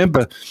 I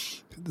remember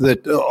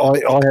that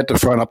I had to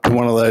front up to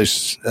one of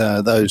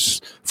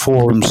those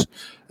forums,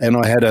 and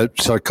I had a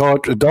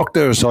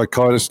doctor, a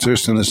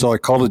psychiatrist, and a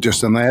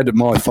psychologist, and they had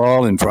my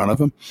file in front of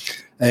them,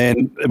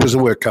 and it was a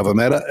WorkCover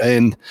matter,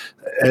 and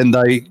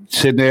they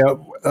said,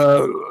 now,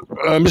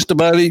 Mr.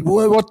 Bailey,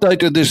 what date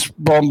did this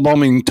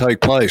bombing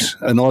take place?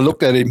 And I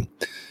looked at him,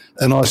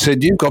 and I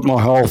said, you've got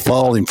my whole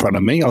file in front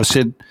of me. I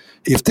said,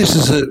 if this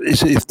is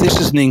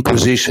an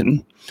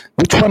inquisition,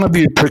 which one of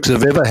you pricks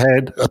have ever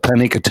had a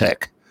panic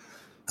attack?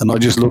 And I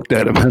just looked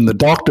at him, and the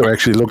doctor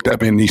actually looked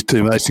at me and his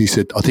two mates, and he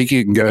said, I think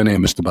you can go now,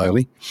 Mr.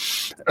 Bailey.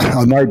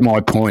 I made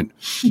my point.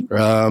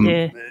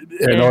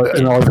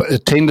 I've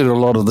attended a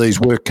lot of these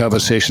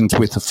WorkCover sessions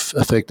with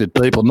affected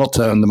people, not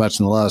so much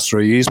in the last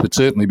 3 years, but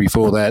certainly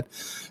before that.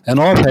 And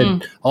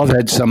I've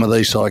had some of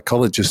these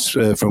psychologists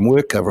from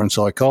WorkCover and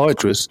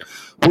psychiatrists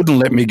wouldn't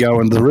let me go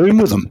in the room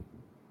with them,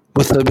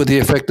 with the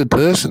affected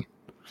person.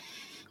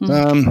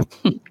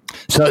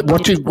 So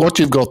what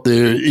you've got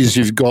there is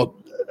you've got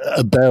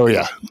a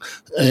barrier,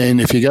 and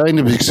if you're going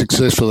to be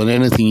successful in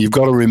anything, you've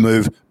got to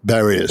remove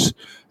barriers.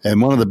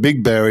 And one of the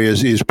big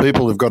barriers is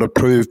people have got to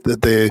prove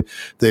that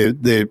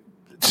they're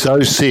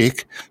so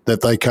sick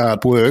that they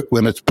can't work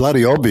when it's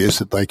bloody obvious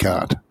that they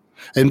can't.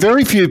 And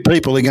very few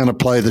people are going to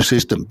play the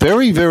system.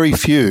 Very, very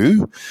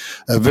few,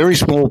 a very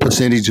small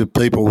percentage of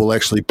people will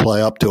actually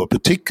play up to it,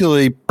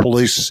 particularly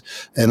police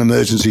and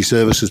emergency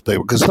services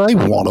people, because they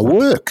want to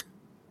work.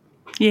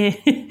 Yeah,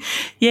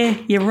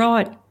 you're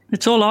right.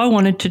 That's all I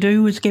wanted to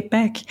do was get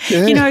back.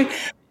 Yeah.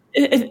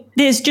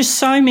 There's just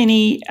so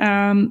many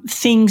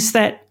things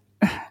that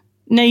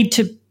need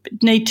to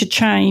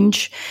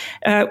change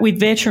with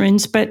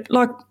veterans. But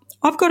like,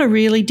 I've got a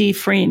really dear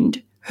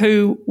friend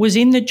who was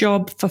in the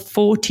job for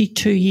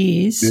 42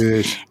 years.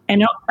 Yes.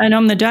 And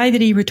on the day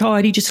that he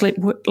retired, he just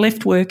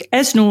left work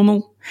as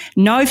normal.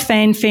 No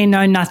fanfare,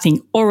 no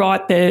nothing. All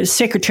right, the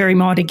secretary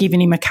might have given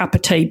him a cup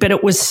of tea, but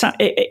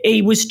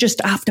he was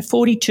just after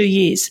 42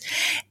 years.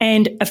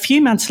 And a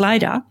few months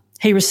later,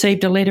 he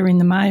received a letter in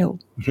the mail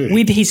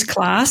with his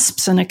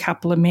clasps and a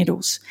couple of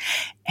medals.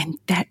 And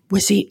that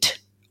was it.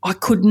 I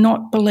could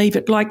not believe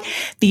it. Like,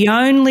 the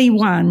only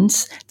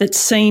ones that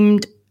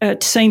seemed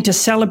to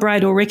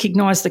celebrate or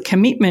recognise the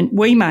commitment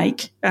we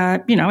make,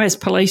 as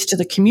police to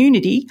the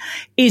community,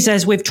 is,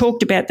 as we've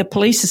talked about, the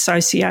Police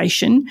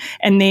Association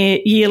and their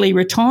yearly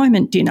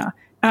retirement dinner.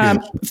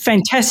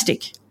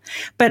 Fantastic.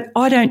 But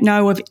I don't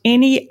know of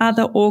any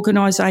other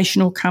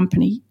organisation or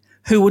company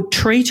who would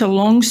treat a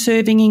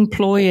long-serving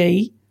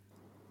employee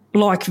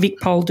like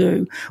VicPol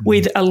do,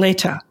 with a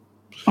letter.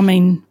 I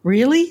mean,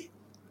 really?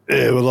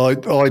 Yeah, well,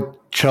 I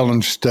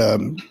challenged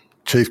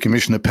Chief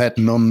Commissioner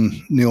Patton on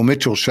Neil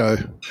Mitchell's show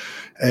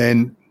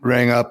and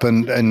rang up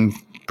and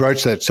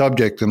broached that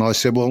subject. And I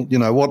said, well,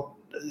 what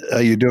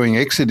are you doing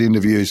exit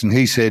interviews? And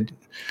he said,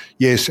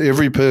 yes,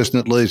 every person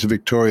that leaves the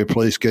Victoria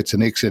Police gets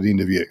an exit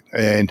interview.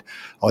 And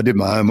I did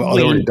my homework.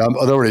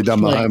 I'd already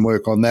done my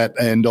homework on that,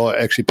 and I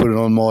actually put it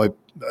on my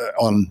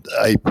on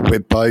a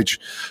web page,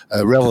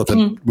 a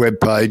relevant web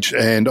page,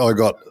 and I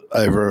got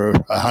over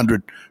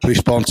 100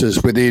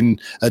 responses within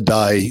a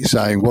day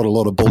saying what a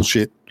lot of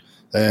bullshit.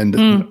 And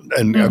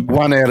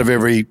one out of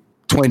every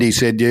 20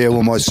 said, yeah,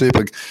 well, my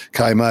super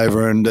came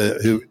over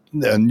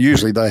and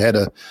usually they had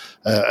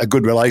a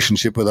good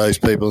relationship with those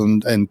people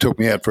and took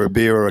me out for a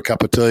beer or a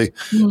cup of tea.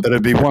 But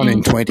it'd be 1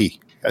 in 20.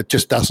 It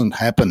just doesn't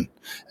happen.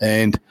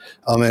 And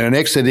I'm in an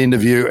exit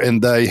interview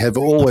and they have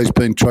always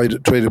been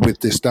treated with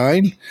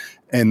disdain,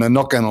 and they're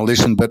not going to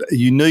listen. But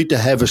you need to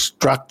have a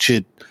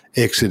structured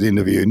exit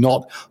interview,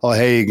 not, oh,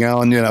 how you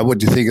going, what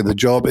do you think of the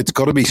job? It's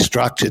got to be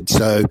structured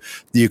so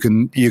you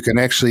can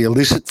actually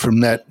elicit from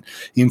that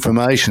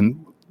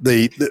information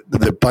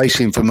the base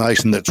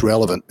information that's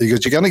relevant,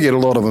 because you're going to get a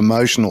lot of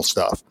emotional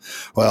stuff.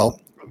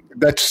 Well,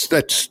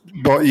 that's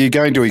you're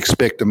going to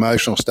expect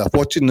emotional stuff.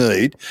 What you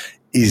need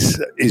is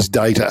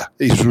data,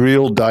 is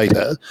real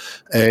data,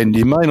 and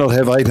you may not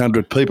have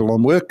 800 people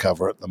on work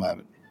cover at the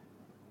moment.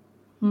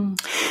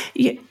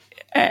 Yeah,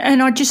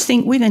 and I just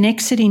think with an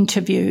exit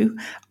interview,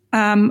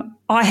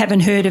 I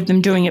haven't heard of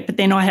them doing it, but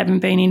then I haven't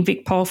been in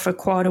VicPol for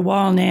quite a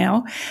while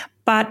now.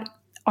 But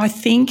I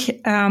think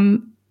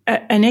an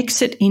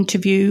exit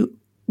interview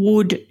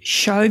would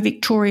show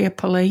Victoria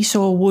Police,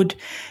 or would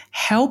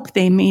help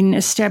them in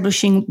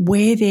establishing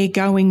where they're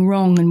going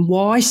wrong and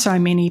why so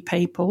many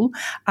people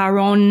are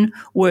on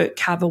work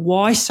cover,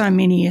 why so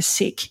many are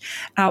sick,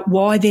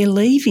 why they're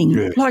leaving.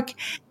 Yeah.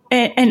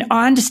 And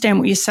I understand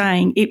what you're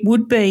saying. It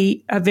would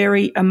be a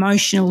very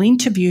emotional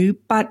interview,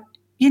 but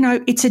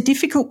it's a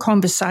difficult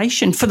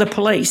conversation for the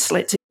police.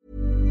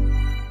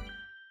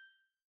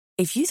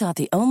 If you thought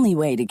the only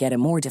way to get a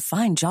more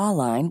defined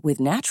jawline with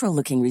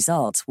natural-looking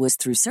results was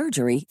through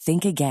surgery,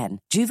 think again.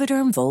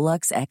 Juvederm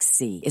Volux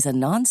XC is a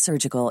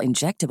non-surgical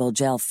injectable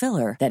gel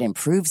filler that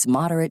improves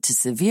moderate to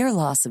severe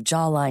loss of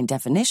jawline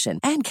definition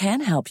and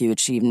can help you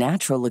achieve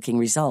natural-looking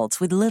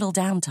results with little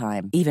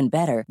downtime. Even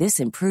better, this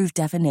improved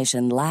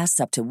definition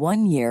lasts up to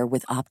 1 year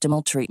with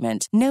optimal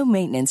treatment. No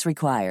maintenance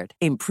required.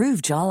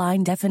 Improve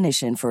jawline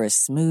definition for a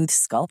smooth,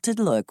 sculpted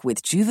look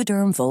with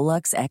Juvederm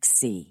Volux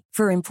XC.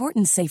 For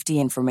important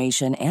safety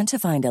information and to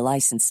find a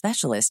licensed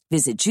specialist,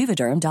 visit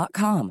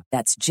Juvederm.com.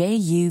 That's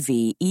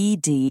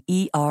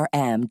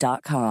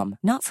JUVEDERM.com.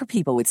 Not for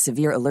people with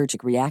severe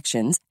allergic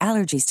reactions,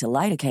 allergies to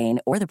lidocaine,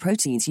 or the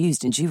proteins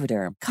used in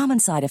Juvederm. Common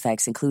side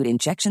effects include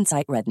injection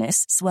site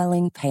redness,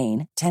 swelling,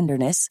 pain,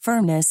 tenderness,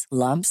 firmness,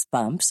 lumps,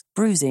 bumps,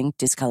 bruising,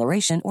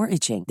 discoloration, or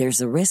itching.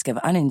 There's a risk of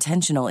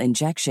unintentional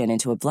injection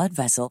into a blood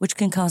vessel, which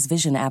can cause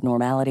vision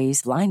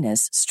abnormalities,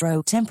 blindness,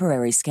 stroke,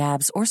 temporary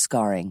scabs, or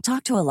scarring.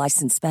 Talk to a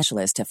licensed specialist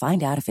to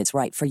find out if it's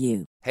right for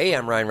you. Hey,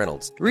 I'm Ryan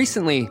Reynolds.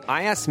 Recently,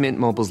 I asked Mint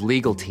Mobile's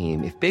legal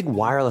team if big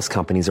wireless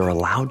companies are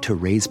allowed to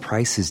raise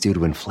prices due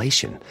to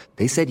inflation.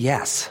 They said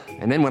yes.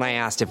 And then when I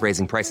asked if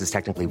raising prices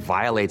technically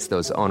violates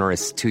those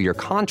onerous 2-year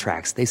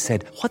contracts, they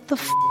said, what the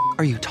f***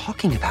 are you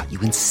talking about,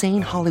 you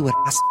insane Hollywood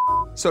ass f-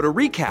 So to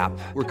recap,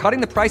 we're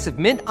cutting the price of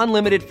Mint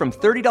Unlimited from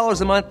 $30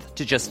 a month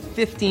to just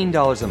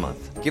 $15 a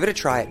month. Give it a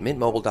try at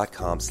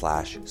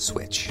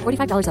mintmobile.com/switch.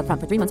 $45 up front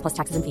for 3 months plus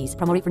taxes and fees.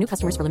 Promo rate for new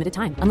customers for limited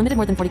time. Unlimited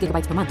more than 40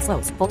 gigabytes per month.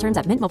 Slows full terms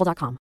at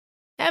mintmobile.com.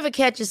 Ever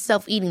catch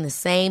yourself eating the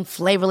same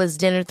flavorless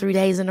dinner 3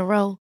 days in a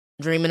row?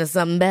 Dreaming of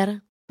something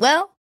better?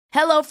 Well,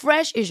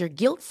 HelloFresh is your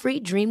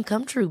guilt-free dream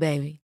come true,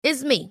 baby.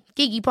 It's me,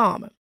 Keke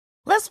Palmer.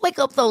 Let's wake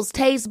up those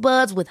taste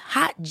buds with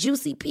hot,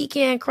 juicy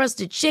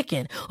pecan-crusted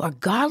chicken or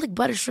garlic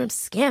butter shrimp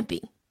scampi.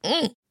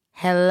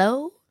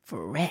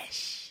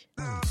 HelloFresh.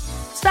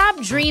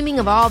 Stop dreaming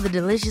of all the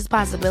delicious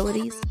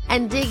possibilities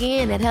and dig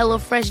in at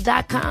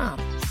HelloFresh.com.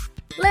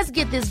 Let's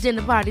get this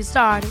dinner party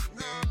started.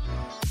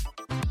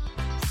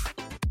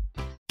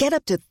 Get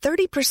up to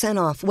 30%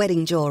 off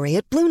wedding jewelry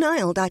at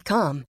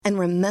BlueNile.com and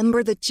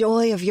remember the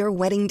joy of your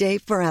wedding day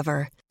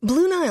forever.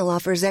 Blue Nile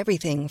offers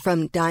everything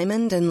from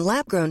diamond and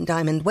lab-grown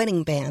diamond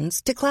wedding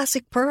bands to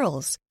classic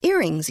pearls,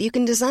 earrings you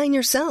can design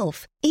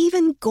yourself,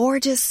 even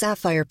gorgeous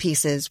sapphire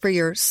pieces for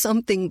your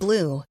something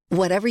blue.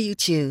 Whatever you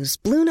choose,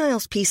 Blue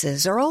Nile's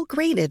pieces are all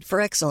graded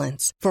for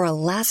excellence, for a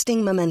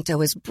lasting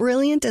memento as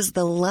brilliant as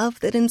the love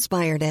that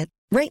inspired it.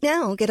 Right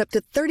now, get up to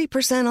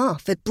 30%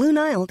 off at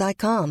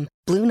BlueNile.com.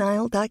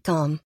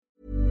 BlueNile.com.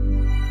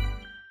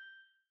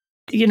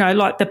 You know,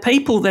 like the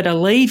people that are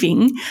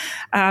leaving,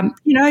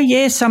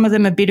 some of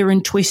them are bitter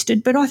and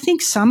twisted, but I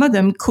think some of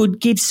them could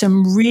give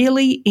some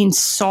really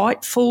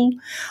insightful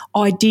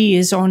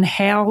ideas on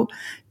how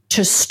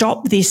to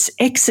stop this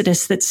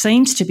exodus that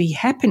seems to be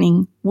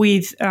happening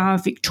with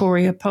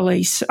Victoria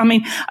Police. I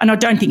mean, and I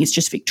don't think it's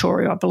just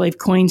Victoria. I believe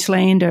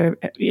Queensland are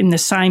in the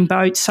same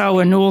boat, so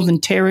are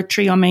Northern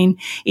Territory. I mean,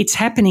 it's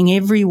happening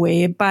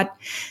everywhere, but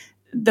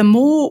the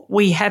more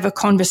we have a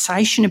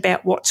conversation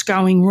about what's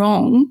going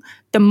wrong,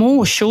 the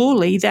more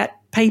surely that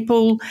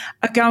people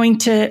are going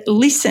to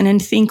listen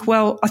and think,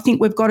 well, I think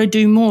we've got to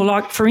do more.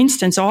 Like, for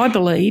instance, I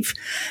believe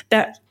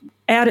that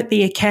out at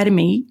the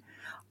academy,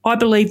 I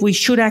believe we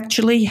should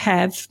actually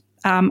have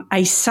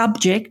a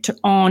subject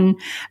on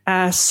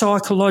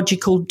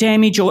psychological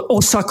damage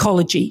or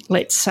psychology,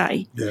 let's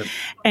say. Yeah.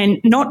 And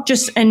not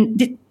just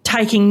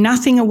taking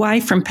nothing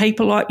away from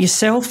people like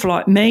yourself,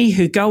 like me,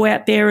 who go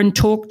out there and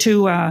talk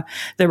to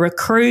the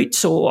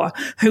recruits or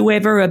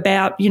whoever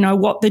about, you know,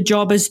 what the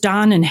job has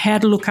done and how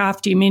to look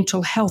after your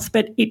mental health.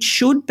 But it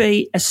should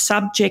be a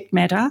subject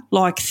matter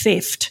like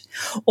theft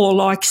or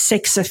like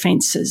sex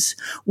offences,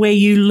 where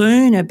you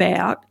learn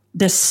about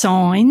the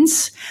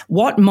signs,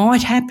 what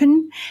might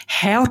happen,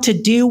 how to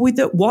deal with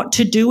it, what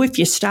to do if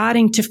you're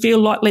starting to feel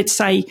like, let's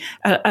say,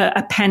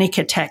 a panic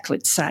attack,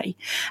 let's say.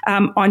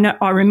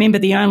 I remember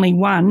the only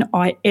one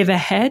I ever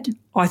had,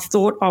 I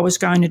thought I was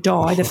going to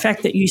die. The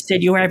fact that you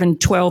said you're having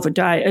 12 a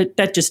day,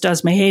 that just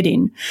does my head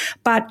in.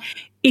 But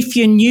if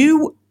you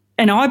knew,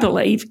 and I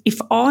believe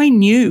if I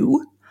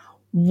knew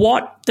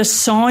what the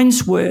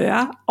signs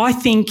were, I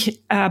think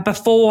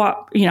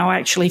before, you know, I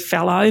actually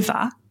fell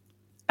over,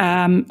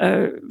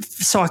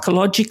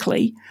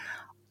 psychologically,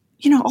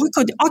 you know,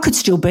 I could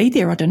still be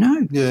there. I don't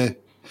know. Yeah.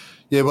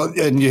 Well,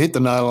 and you hit the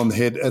nail on the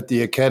head at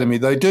the academy.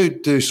 They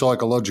do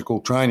psychological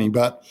training,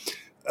 but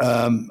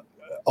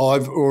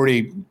I've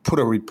already put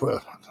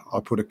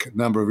a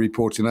number of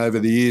reports in over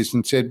the years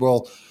and said,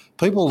 well,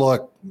 people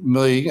like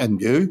me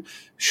and you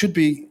should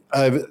be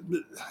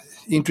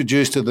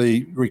introduced to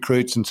the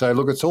recruits and say,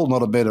 look, it's all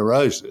not a bed of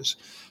roses,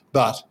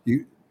 but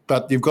you've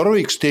got to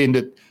extend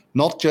it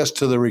not just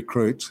to the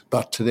recruits,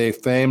 but to their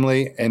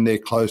family and their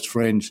close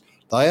friends.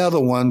 They are the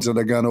ones that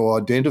are going to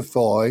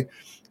identify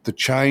the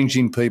change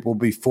in people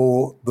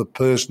before the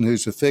person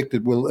who's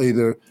affected will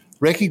either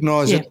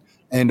recognise it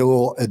and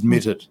or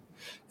admit it.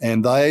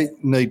 And they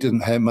need to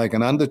make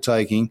an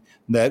undertaking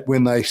that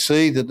when they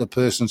see that the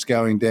person's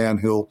going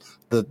downhill,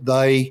 that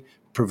they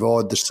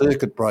provide the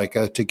circuit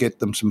breaker to get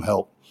them some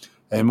help.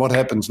 And what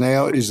happens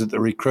now is that the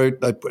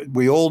recruit,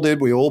 we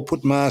all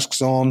put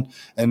masks on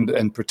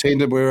and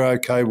pretended we were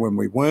okay when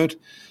we weren't.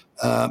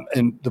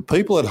 And the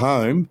people at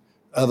home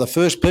are the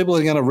first people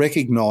who are going to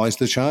recognise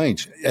the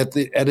change at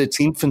its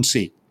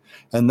infancy.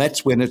 And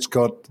that's when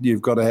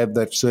you've got to have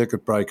that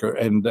circuit breaker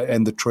and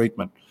the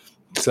treatment.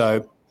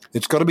 So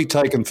it's got to be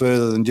taken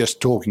further than just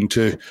talking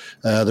to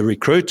the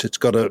recruits. It's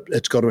got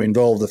to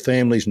involve the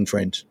families and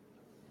friends.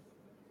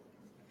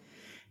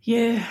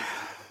 Yeah,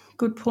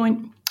 good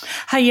point.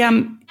 Hey,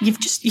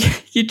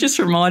 you just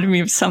reminded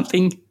me of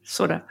something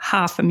sort of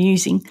half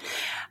amusing,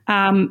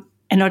 and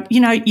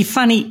you're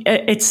funny.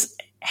 It's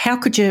how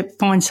could you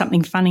find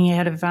something funny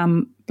out of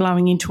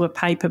blowing into a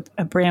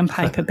brown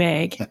paper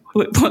bag?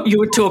 What you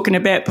were talking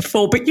about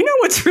before, but you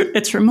know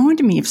it's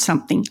reminded me of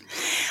something.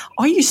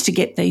 I used to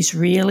get these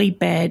really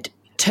bad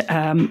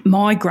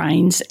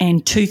migraines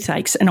and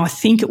toothaches, and I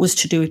think it was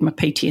to do with my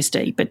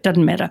PTSD, but it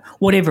doesn't matter.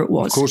 Whatever it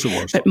was, of course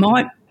it was.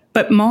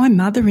 But my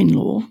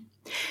mother-in-law,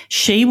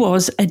 she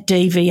was a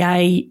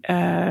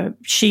DVA.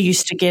 She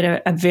used to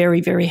get a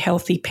very, very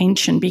healthy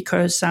pension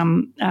because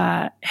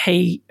her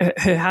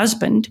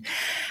husband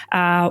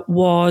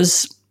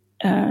was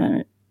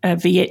a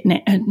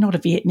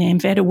Vietnam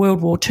vet, a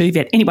World War II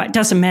vet. Anyway, it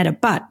doesn't matter.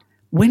 But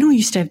when I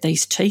used to have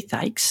these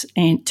toothaches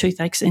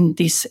and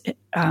this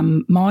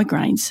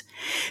migraines,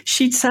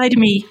 she'd say to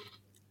me,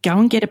 "Go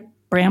and get a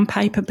brown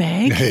paper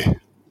bag."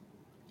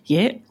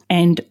 Yeah,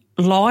 and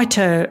light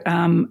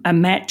a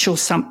match or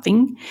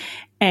something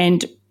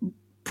and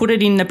put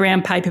it in the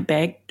brown paper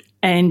bag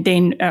and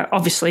then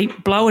obviously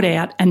blow it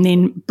out and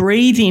then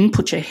breathe in,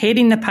 put your head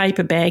in the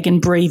paper bag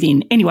and breathe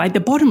in. Anyway, the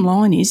bottom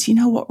line is, you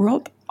know what,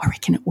 Rob? I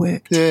reckon it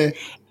worked. Yeah.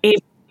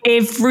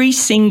 Every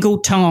single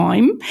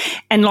time.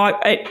 And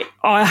like,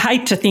 I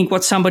hate to think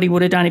what somebody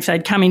would have done if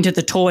they'd come into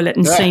the toilet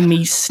and seen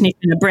me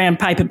sniffing a brown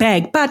paper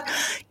bag, but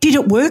did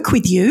it work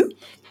with you?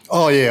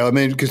 Oh, yeah. I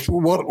mean, because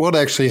what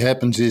actually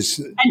happens is...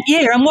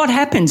 And what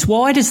happens?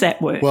 Why does that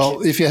work?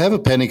 Well, if you have a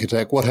panic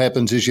attack, what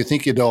happens is you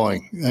think you're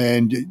dying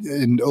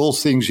and all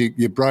things,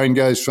 your brain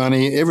goes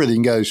funny,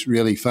 everything goes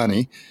really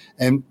funny.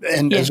 And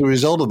as a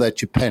result of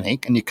that, you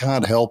panic and you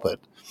can't help it.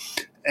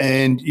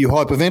 And you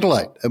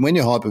hyperventilate. And when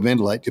you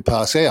hyperventilate, you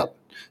pass out.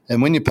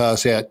 And when you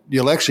pass out,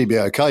 you'll actually be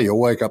okay. You'll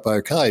wake up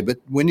okay. But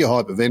when you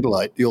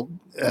hyperventilate, you'll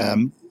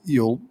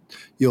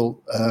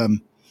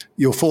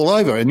fall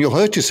over and you'll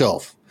hurt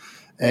yourself.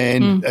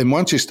 And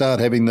once you start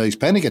having these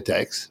panic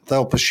attacks,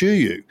 they'll pursue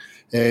you.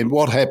 And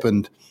what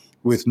happened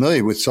with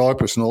me, with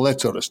Cyprus and all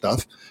that sort of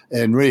stuff,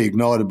 and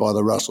reignited by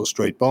the Russell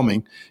Street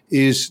bombing,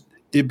 is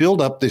you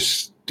build up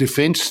this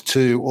defence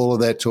to all of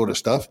that sort of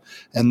stuff.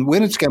 And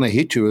when it's going to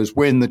hit you is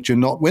when my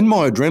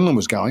adrenaline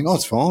was going,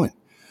 it's fine.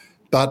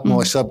 But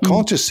my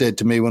subconscious said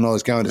to me when I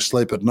was going to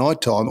sleep at night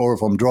time, or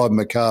if I'm driving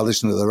my car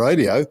listening to the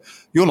radio,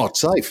 you're not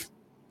safe.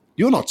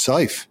 You're not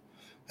safe.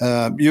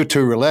 You're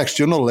too relaxed.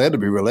 You're not allowed to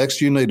be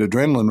relaxed. You need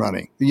adrenaline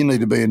running. You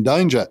need to be in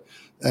danger.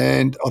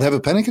 And I'd have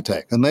a panic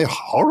attack, and they're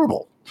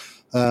horrible.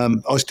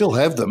 I still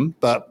have them,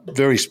 but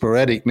very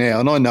sporadic now,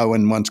 and I know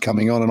when one's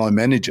coming on and I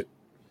manage it.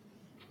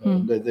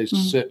 There's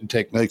certain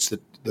techniques that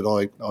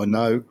I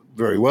know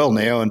very well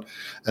now, and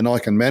I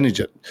can manage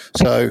it.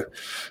 So,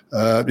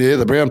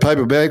 the brown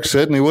paper bag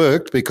certainly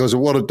worked, because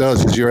of what it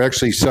does is you're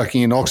actually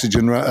sucking in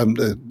oxygen,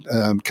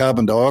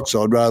 carbon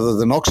dioxide rather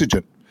than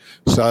oxygen.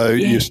 So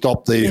you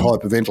stop the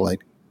hyperventilating.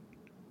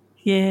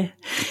 Yeah.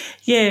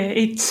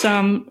 It's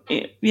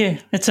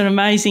it's an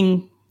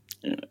amazing.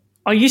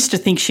 I used to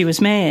think she was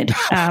mad,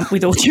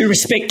 with all due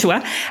respect to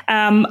her,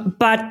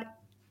 but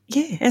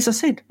yeah, as I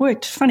said,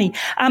 worked. Funny.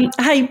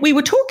 Hey, we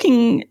were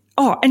talking.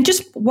 Oh, and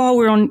just while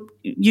we're on,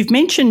 you've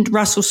mentioned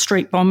Russell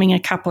Street bombing a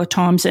couple of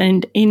times,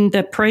 and in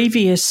the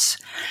previous,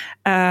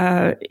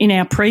 in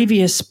our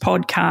previous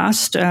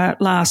podcast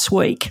last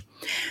week.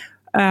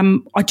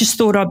 I just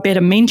thought I'd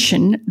better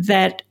mention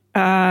that,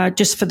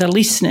 just for the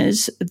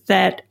listeners,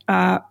 that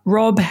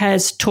Rob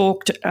has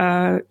talked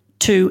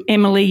to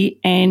Emily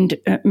and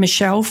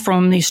Michelle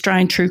from the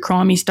Australian True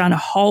Crime. He's done a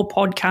whole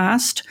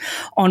podcast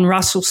on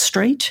Russell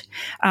Street.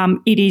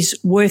 It is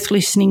worth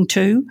listening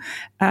to,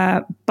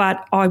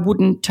 but I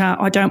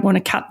don't want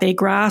to cut their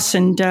grass,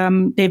 and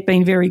they've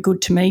been very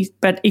good to me.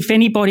 But if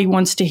anybody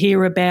wants to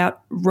hear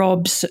about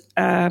Rob's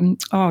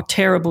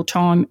terrible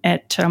time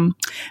at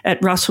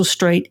Russell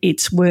Street,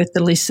 it's worth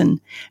the listen.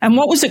 And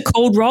what was it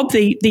called, Rob?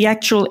 The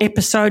actual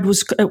episode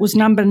was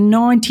number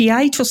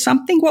 98 or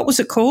something. What was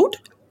it called?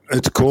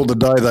 It's called The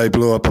Day They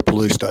Blew Up a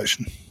Police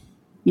Station.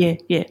 Yeah,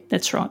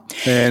 that's right.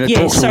 And it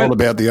talks a lot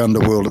about the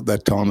underworld at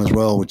that time as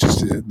well,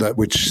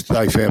 which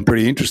they found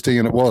pretty interesting,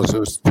 and it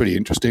was pretty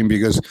interesting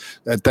because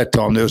at that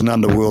time there was an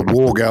underworld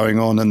war going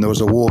on, and there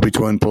was a war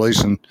between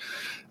police and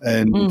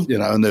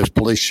and there's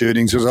police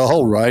shootings. There's a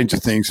whole range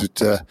of things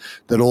that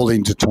all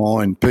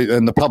intertwined,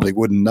 and the public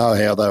wouldn't know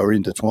how they were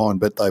intertwined,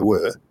 but they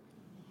were.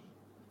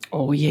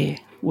 Oh yeah.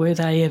 Were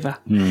they ever?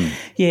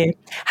 Yeah.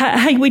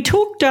 Hey, we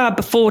talked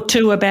before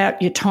too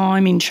about your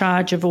time in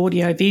charge of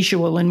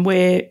audiovisual, and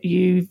where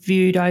you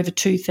viewed over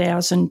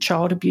 2,000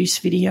 child abuse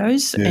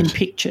videos and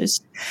pictures.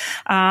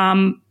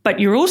 But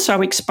you're also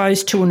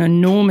exposed to an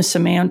enormous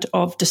amount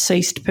of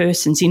deceased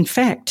persons. In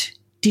fact,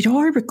 did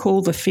I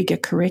recall the figure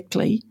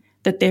correctly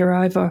that there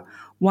are over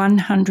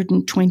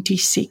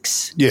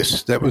 126?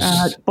 Yes, that was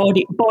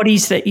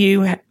bodies that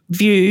you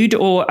viewed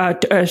or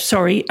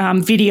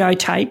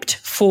videotaped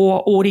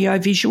for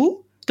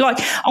audiovisual. Like,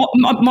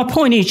 my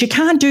point is, you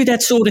can't do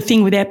that sort of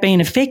thing without being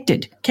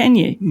affected, can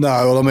you? No,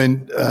 well, I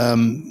mean,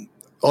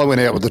 I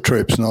went out with the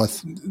troops, and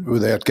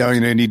without going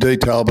into any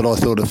detail, but I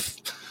thought if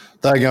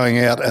they're going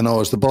out and I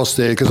was the boss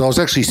there, because I was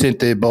actually sent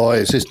there by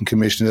Assistant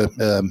Commissioner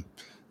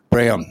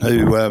Brown,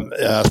 who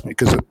asked me,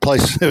 because the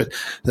place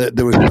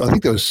there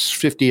was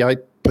 58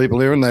 people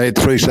there, and they had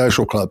 3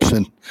 social clubs,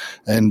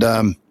 and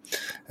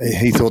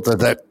he thought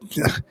that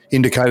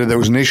indicated there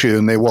was an issue,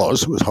 and there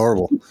was. It was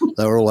horrible.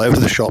 They were all over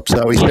the shop.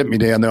 So he sent me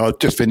down there. I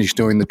just finished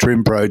doing the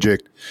Trim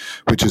project,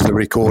 which is the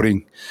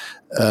recording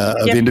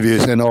of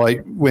interviews, and I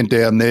went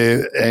down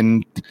there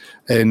and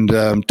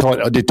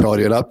I did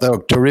tidy it up. They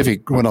were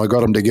terrific when I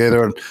got them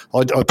together, and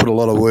I put a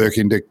lot of work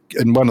into.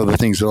 And one of the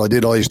things that I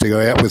did, I used to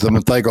go out with them.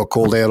 If they got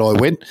called out, I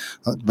went.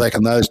 Back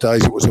in those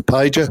days, it was a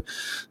pager.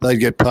 They'd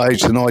get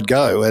paged, and I'd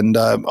go, and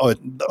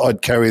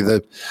I'd carry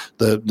the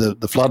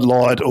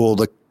floodlight or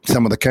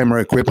some of the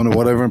camera equipment or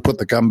whatever, and put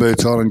the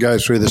gumboots on and go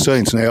through the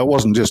scenes. Now, it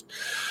wasn't just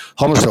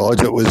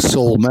homicides; it was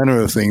all manner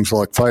of things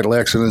like fatal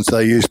accidents.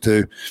 They used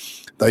to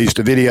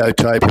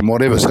videotape and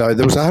whatever. So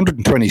there was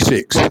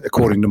 126,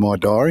 according to my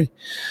diary,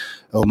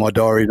 or my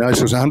diary notes.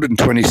 There was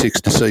 126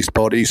 deceased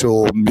bodies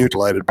or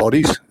mutilated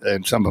bodies,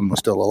 and some of them were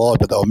still alive,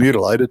 but they were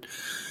mutilated.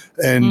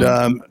 And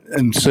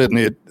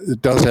certainly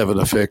it does have an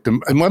effect.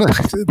 And one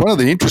of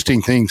the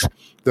interesting things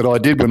that I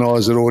did when I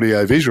was at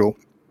Audiovisual,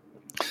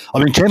 I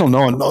mean, Channel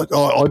 9,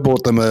 I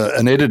bought them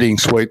an editing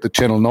suite that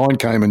Channel 9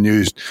 came and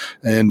used,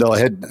 and I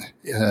had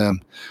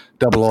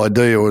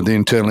IID or the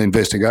internal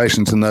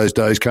investigations in those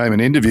days came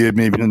and interviewed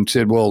me and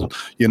said, well,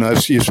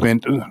 you've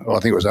spent, I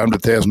think it was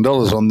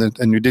 $100,000 on that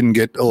and you didn't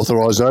get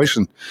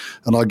authorisation.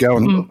 And I go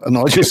and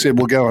I just said,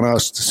 well, go and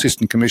ask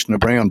Assistant Commissioner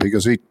Brown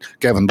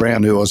Gavin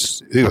Brown, who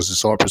was a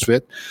Cyprus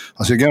vet.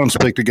 I said, go and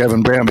speak to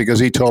Gavin Brown because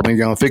he told me to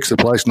go and fix the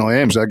place and I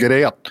am, so get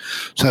out.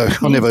 So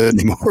I never heard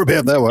any more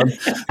about that one.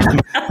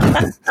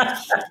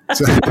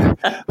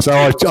 so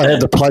I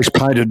had the place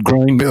painted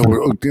green,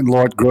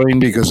 light green,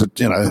 because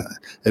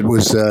it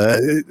was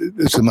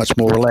it's a much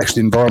more relaxed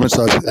environment.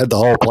 So I had the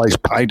whole place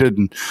painted,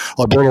 and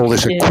I bought all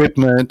this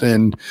equipment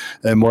and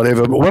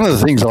whatever. But one of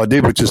the things I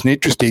did, which is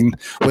interesting,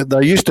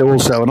 they used to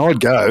also, and I'd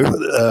go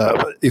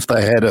if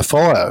they had a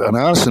fire, an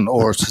arson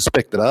or a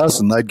suspected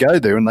arson, they'd go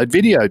there and they'd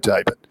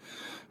videotape it.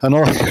 And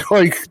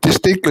I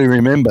distinctly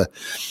remember,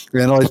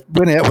 and I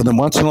went out with them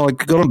once, and I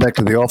got them back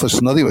to the office,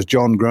 and I think it was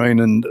John Green,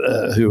 and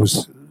who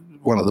was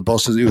one of the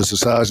bosses. He was a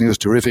sergeant. He was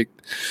terrific.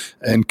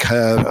 And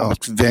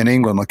Van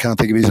England, I can't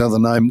think of his other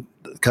name,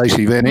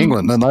 Casey Van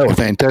England, and they were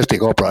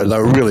fantastic operators. They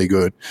were really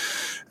good.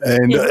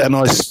 And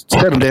I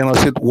sat them down.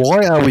 I said,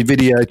 why are we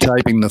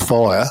videotaping the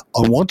fire?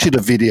 I want you to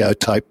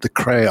videotape the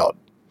crowd,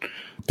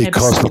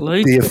 because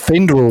the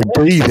offender will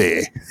be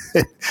there.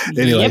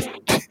 Anyway,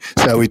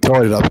 so we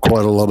tidied up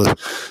quite a lot of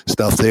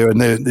stuff there, and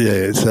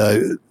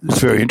so it's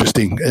very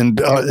interesting. And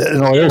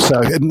I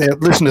also, now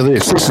listen to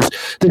this.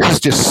 This is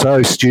just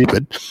so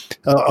stupid.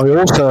 I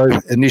also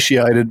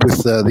initiated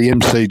with the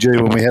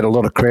MCG when we had a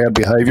lot of crowd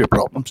behaviour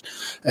problems,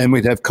 and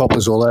we'd have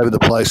coppers all over the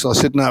place. I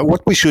said, no,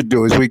 what we should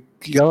do is we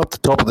go up the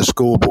top of the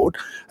scoreboard,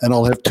 and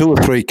I'll have 2 or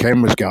 3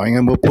 cameras going,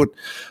 and we'll put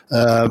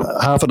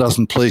half a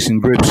dozen police in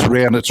groups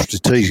around at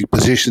strategic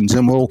positions,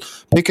 and we'll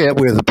pick out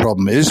where the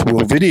problem is.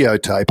 We'll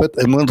videotape it,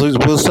 and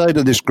we'll say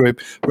to this group,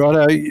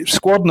 righto,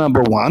 squad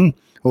number 1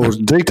 or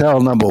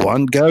detail number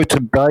 1, go to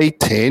bay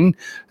 10,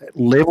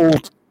 level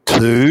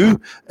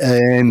 2,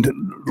 and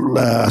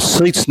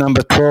seats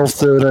number 12,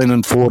 13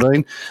 and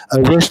 14.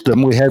 Arrest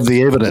them. We have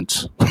the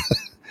evidence.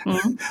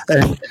 And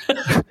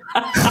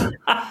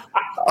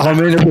I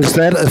mean, it was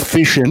that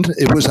efficient.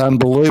 It was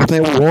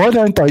unbelievable. Now, why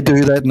don't they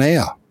do that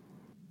now?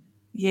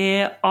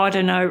 Yeah, I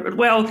don't know.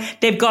 Well,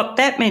 they've got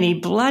that many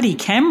bloody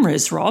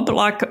cameras, Rob.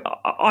 Like,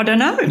 I don't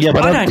know. Yeah,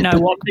 but I don't know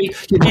what.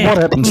 What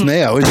happens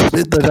now is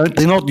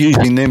they're not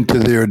using them to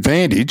their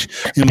advantage,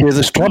 and where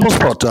the trouble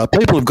spots are,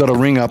 people have got to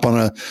ring up on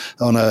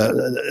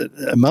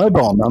a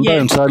mobile number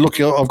and say,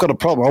 "Look, I've got a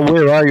problem. Oh,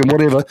 where are you?"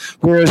 Whatever.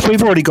 Whereas we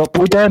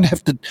don't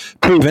have to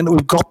prove it.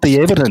 We've got the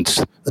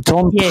evidence. It's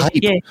on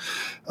tape. Yeah.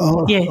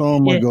 Oh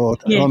my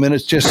God! Yeah. I mean,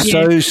 it's just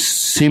so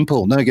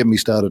simple. Don't get me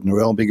started,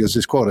 Narelle, because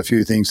there's quite a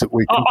few things that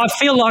we. I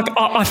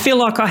feel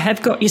like I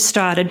have got you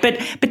started, but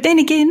then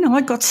again, I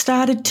got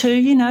started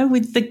too.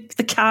 With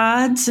the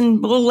cards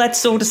and all that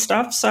sort of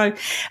stuff. So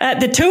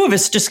the two of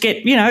us just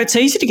get. It's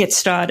easy to get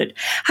started.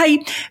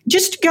 Hey,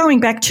 just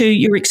going back to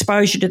your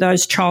exposure to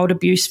those child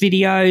abuse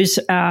videos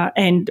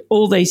and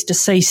all these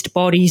deceased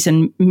bodies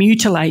and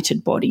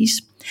mutilated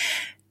bodies.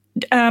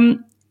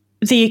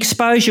 The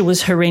exposure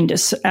was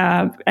horrendous,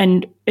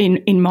 and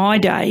in my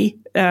day,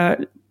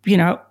 the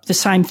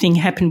same thing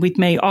happened with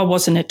me. I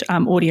wasn't at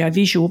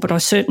audiovisual, but I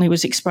certainly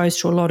was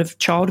exposed to a lot of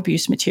child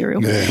abuse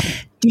material. Yeah.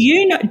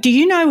 Do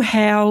you know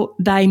how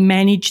they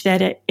manage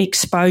that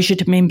exposure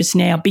to members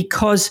now?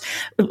 Because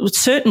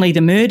certainly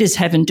the murders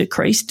haven't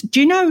decreased.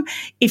 Do you know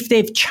if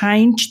they've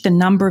changed the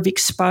number of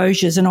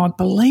exposures? And I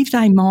believe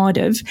they might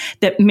have.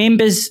 That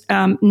members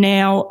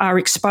now are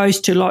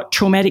exposed to like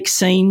traumatic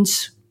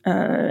scenes.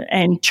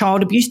 And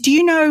child abuse. Do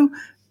you know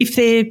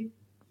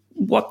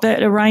what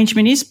that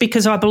arrangement is?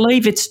 Because I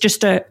believe it's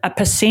just a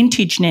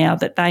percentage now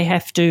that they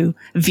have to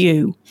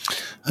view.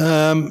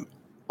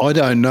 I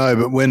don't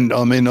know, but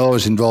I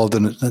was involved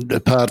in it,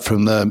 apart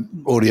from the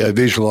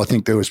audio-visual, I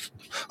think I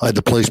had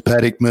the police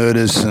paddock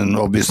murders and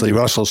obviously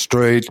Russell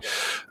Street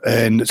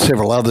and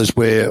several others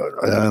where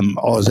I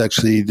was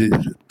actually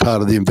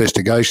part of the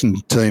investigation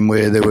team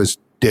where there was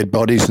dead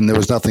bodies and there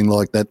was nothing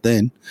like that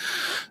then.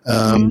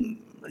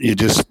 You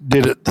just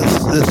did it.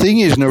 The thing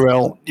is,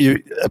 Narelle,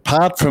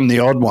 apart from the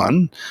odd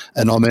one,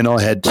 and I mean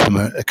I had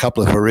a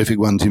couple of horrific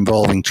ones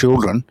involving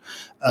children,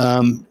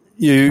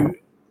 you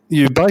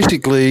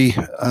basically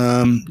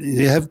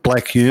you have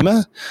black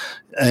humour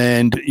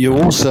and you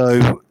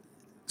also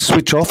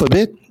switch off a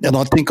bit. And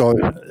I think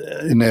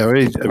in our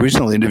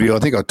original interview, I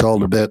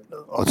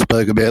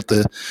spoke about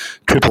the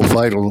triple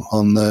fatal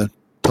on the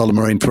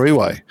Tullamarine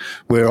Freeway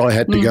where I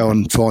had to go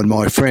and find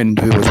my friend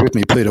who was with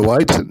me, Peter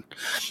Waitson,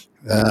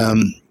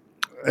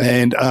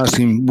 and asked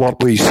him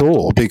what we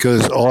saw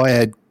because I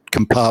had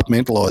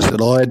compartmentalised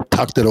it. I had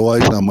tucked it away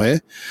somewhere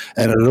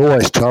and it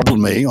always troubled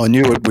me. I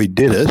knew we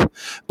did it,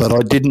 but I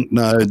didn't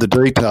know the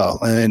detail.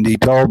 And he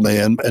told me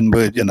and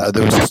there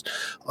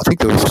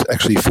was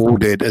actually 4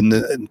 dead and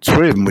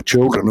 3 of them were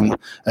children.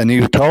 And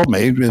he told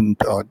me, and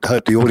I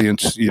hope the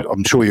audience,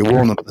 I'm sure you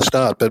warned them at the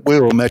start, but we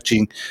were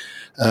matching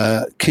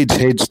kids'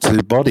 heads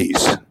to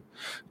bodies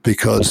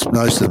because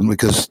most of them,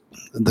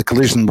 the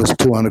collision was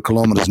 200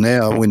 kilometres an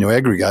hour when you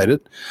aggregate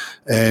it,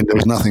 and there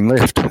was nothing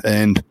left.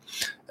 And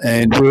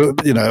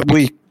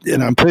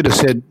Peter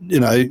said,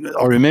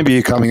 I remember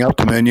you coming up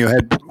to me and you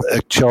had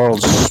a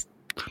child's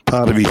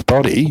part of his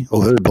body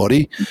or her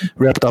body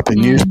wrapped up in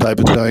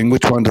newspaper saying,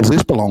 which one does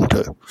this belong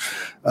to?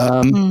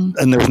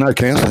 And there was no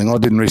counselling. I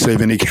didn't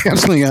receive any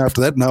counselling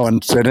after that. No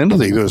one said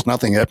anything. There was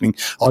nothing happening.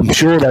 I'm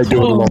sure they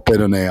do it a lot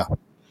better now.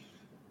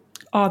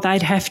 Oh,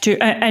 they'd have to.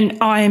 And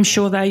I am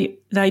sure they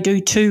do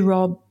too,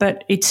 Rob,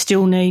 but it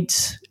still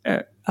needs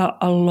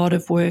a lot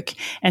of work.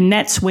 And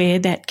that's where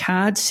that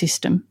card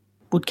system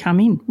would come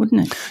in,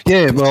 wouldn't it?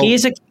 Yeah, well...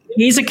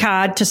 Here's a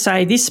card to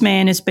say this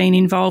man has been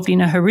involved in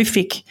a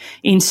horrific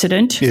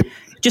incident. Yep.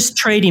 Just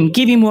treat him,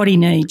 give him what he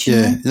needs.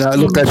 Yeah,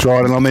 look, that's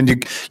right. And I mean,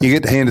 you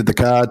get handed the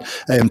card,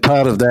 and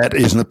part of that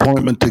is an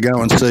appointment to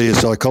go and see a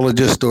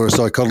psychologist or a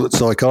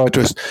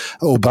psychiatrist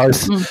or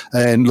both.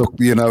 And look,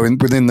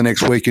 within the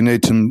next week, you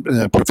need some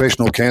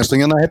professional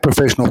counselling, and they have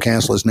professional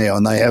counsellors now,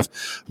 and they have.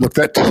 Look,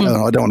 that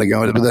I don't want to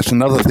go into it, but that's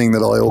another thing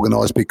that I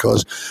organised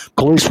because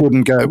police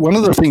wouldn't go. One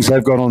of the things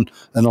they've got on,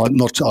 and I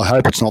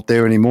hope it's not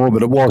there anymore,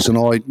 but it was, and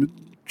I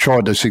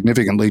tried to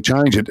significantly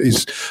change it,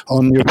 is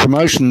on your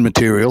promotion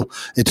material,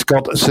 it's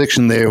got a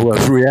section there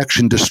with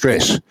reaction to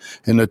stress,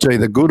 and it's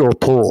either good or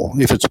poor.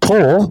 If it's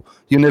poor,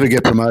 you never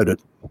get promoted.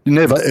 You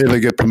never, ever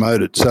get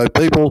promoted. So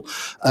people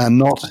are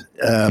not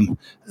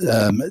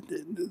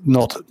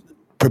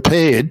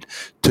prepared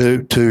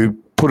to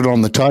put it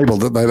on the table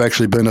that they've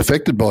actually been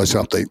affected by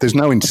something. There's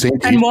no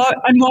incentive. And why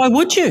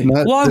would you?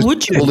 Why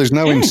would you? Well, there's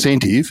no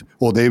incentive,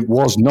 or there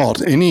was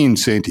not any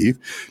incentive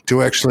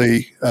to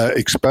actually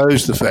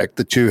expose the fact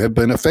that you have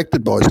been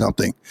affected by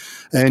something,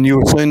 and you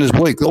were seen as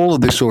weak. All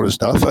of this sort of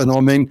stuff. And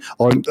I mean,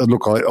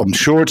 I'm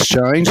sure it's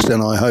changed,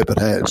 and I hope it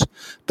has.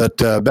 But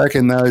back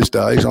in those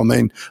days, I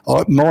mean,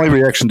 my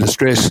reaction to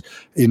stress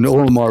in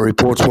all of my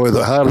reports were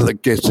the harder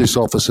it gets this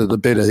officer, the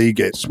better he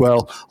gets.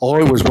 Well,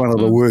 I was one of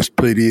the worst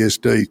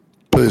PTSD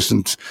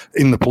persons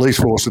in the police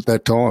force at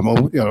that time,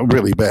 or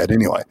really bad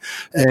anyway,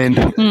 and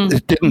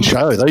it didn't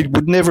show. They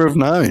would never have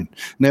known.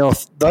 Now,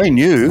 if they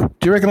knew,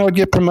 do you reckon I'd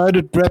get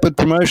promoted? Rapid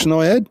promotion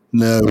I had?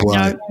 No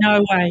way.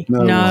 No way.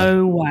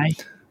 No way.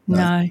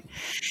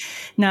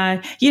 No.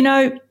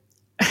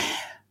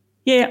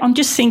 Yeah, I'm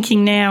just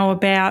thinking now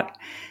about.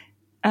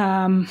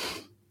 I'm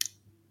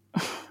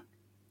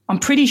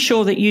pretty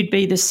sure that you'd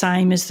be the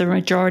same as the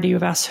majority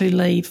of us who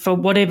leave for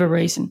whatever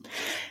reason.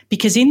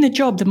 Because in the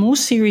job, the more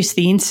serious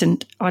the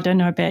incident, I don't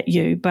know about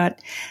you,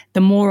 but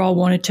the more I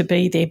wanted to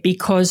be there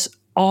because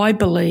I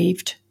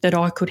believed that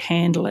I could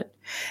handle it.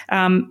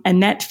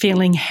 And that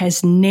feeling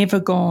has never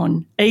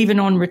gone. Even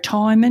on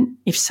retirement,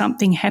 if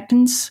something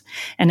happens,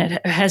 and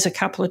it has a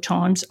couple of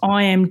times,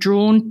 I am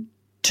drawn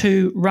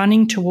to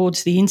running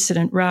towards the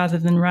incident rather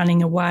than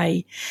running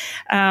away.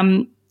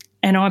 And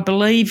I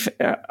believe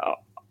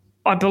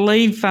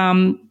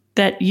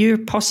that you're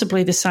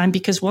possibly the same,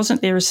 because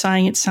wasn't there a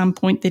saying at some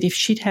point that if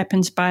shit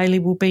happens, Bailey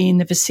will be in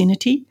the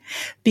vicinity?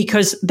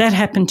 Because that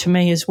happened to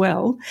me as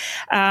well.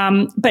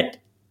 But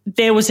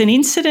there was an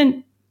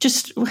incident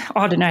just,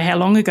 I don't know how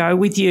long ago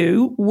with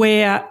you,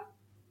 where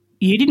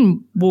you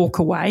didn't walk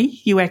away.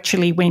 You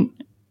actually went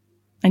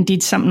and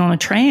did something on a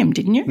tram,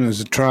 didn't you? It was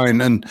a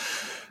train, and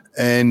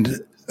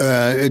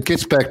it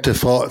gets back to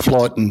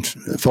fight and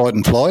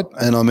flight.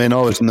 And I mean,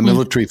 I was in the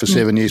military for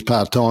 7 years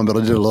part-time, but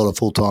I did a lot of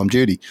full-time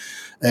duty.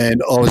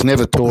 And I was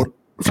never taught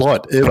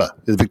flight ever.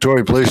 The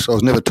Victoria Police, I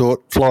was never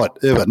taught flight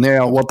ever.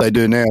 Now, what they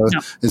do now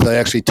is they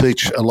actually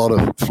teach a lot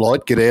of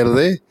flight, get out of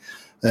there.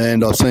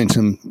 And I've seen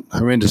some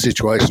horrendous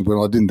situations when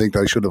I didn't think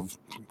they should have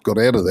got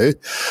out of there.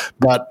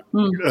 But,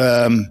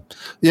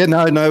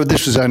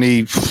 this was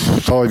only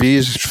 4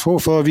 or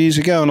 5 years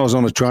ago, and I was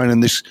on a train,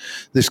 and this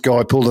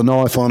guy pulled a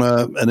knife on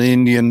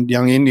an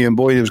young Indian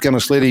boy who was going to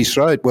slit his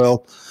throat.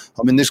 Well,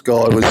 I mean, this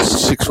guy was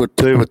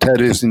 6'2" with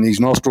tattoos in his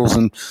nostrils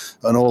and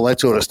all that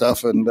sort of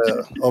stuff, and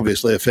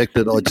obviously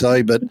affected, I'd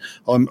say. But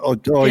I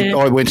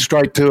went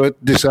straight to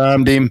it,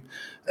 disarmed him,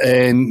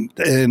 and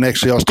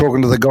actually I was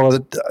talking to the guy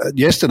that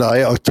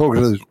yesterday. I was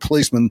talking to the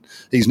policeman.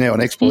 He's now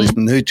an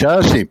ex-policeman who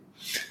charged him.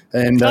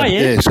 And so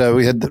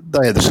they had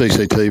the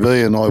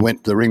CCTV, and I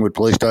went to the Ringwood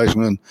Police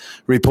Station and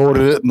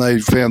reported it, and they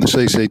found the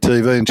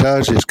CCTV and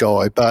charged this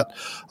guy. But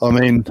I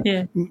mean,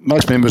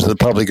 most members of the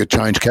public have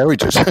changed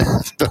carriages,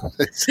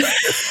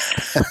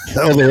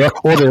 or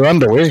their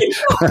underwear.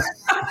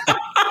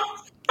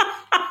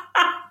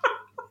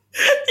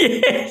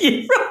 You're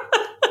right.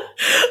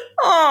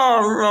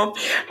 Oh,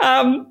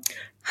 Rob.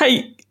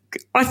 Hey,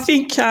 I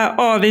think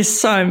there's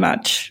so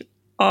much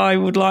I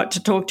would like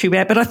to talk to you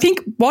about. But I think,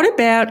 what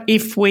about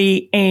if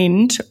we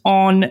end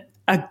on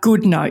a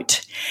good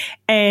note?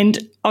 And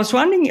I was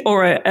wondering,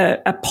 or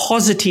a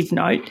positive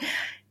note,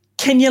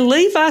 can you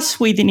leave us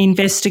with an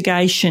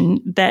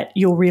investigation that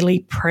you're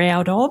really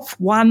proud of,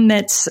 one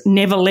that's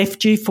never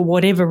left you for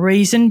whatever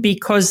reason?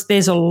 Because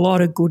there's a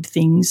lot of good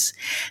things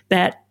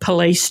that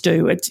police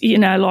do. It's,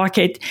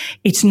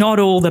 it's not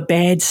all the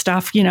bad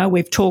stuff.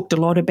 We've talked a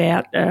lot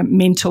about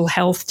mental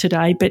health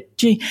today, but,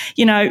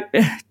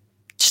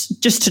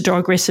 just to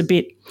digress a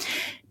bit,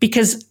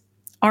 because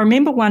I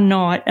remember one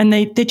night, and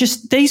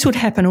these would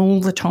happen all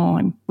the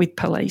time with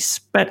police,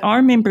 but I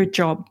remember a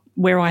job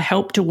where I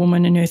helped a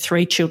woman and her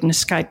 3 children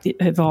escape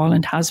her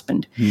violent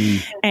husband.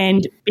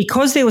 And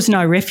because there was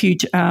no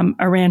refuge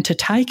around to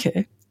take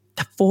her,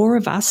 the 4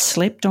 of us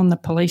slept on the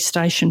police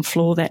station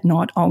floor that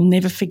night. I'll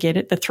never forget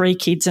it, the 3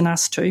 kids and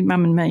us 2,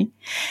 Mum and me.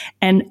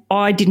 And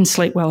I didn't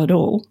sleep well at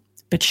all,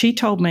 but she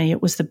told me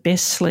it was the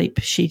best sleep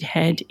she'd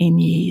had in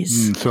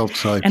years. Felt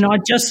safe. And I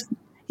just...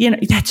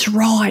 that's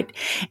right.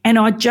 And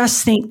I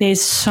just think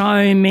there's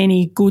so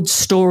many good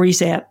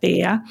stories out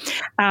there.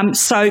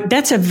 So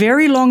that's a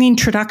very long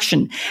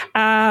introduction.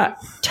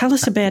 Tell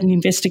us about an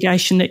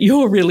investigation that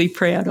you're really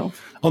proud of.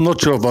 I'm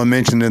not sure if I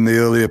mentioned in the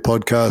earlier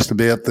podcast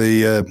about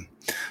the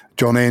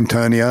John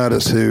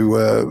Antoniadis, who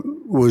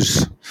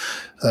was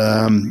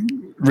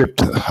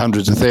ripped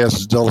hundreds of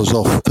thousands of dollars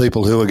off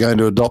people who were going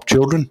to adopt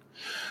children.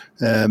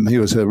 He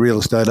was a real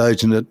estate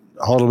agent at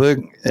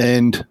Heidelberg,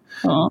 and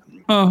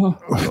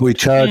we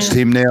charged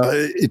him. Now,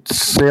 it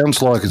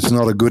sounds like it's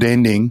not a good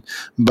ending,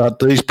 but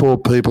these poor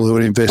people who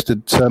had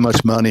invested so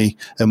much money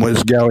and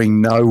was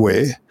going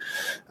nowhere,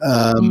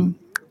 I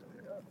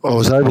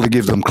was able to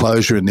give them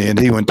closure in the end.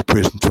 He went to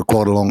prison for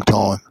quite a long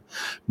time.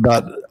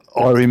 But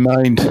I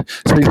remained...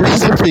 See,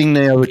 this is the thing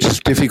now which is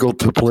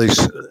difficult for police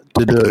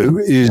to do,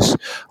 is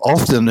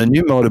often, and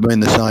you might have been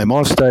the same,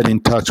 I stayed in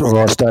touch with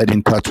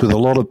a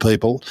lot of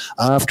people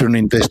after an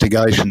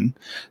investigation.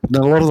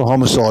 Now, a lot of the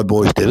homicide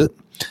boys did it.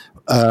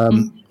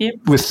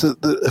 With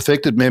the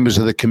affected members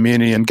of the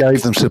community, and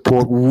gave them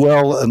support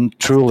well and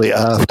truly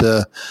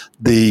after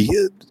the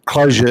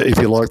closure, if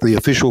you like, the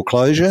official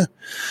closure.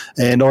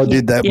 And I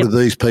did that with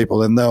these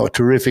people, and they were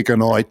terrific.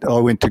 And I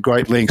went to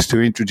great lengths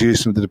to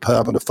introduce them to the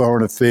Department of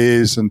Foreign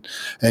Affairs and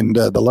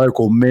the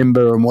local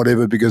member and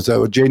whatever, because they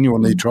were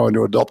genuinely trying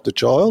to adopt a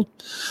child.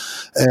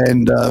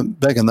 And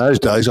back in those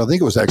days, I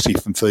think it was actually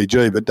from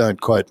Fiji, but don't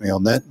quote me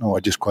on that. No, I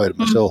just quoted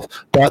myself.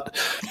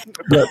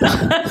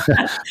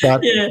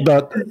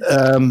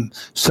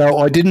 So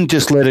I didn't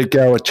just let it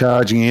go at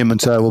charging him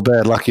and say, well,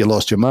 bad luck, you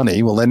lost your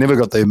money. Well, they never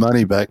got their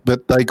money back,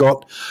 but they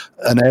got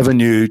an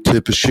avenue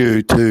to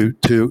pursue to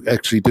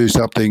actually do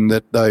something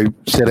that they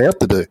set out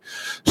to do.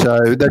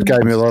 So that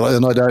gave me a lot,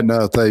 and I don't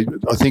know if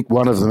I think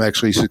one of them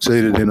actually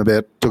succeeded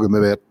took them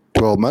about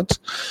 12 months,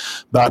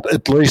 but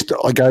at least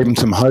I gave them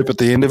some hope at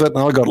the end of it, and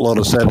I got a lot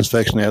of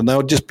satisfaction out. And they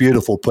were just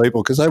beautiful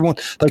people, because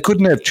they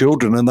couldn't have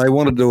children and they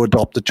wanted to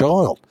adopt a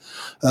child.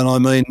 And I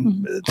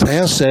mean,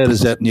 how sad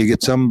is that? And you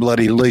get some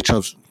bloody leech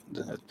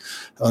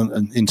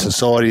in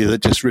society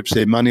that just rips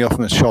their money off,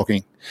 and it's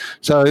shocking.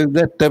 So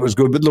that was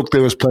good. But look,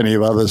 there was plenty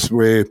of others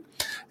where,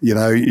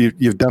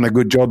 you've done a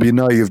good job.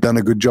 You've done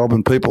a good job,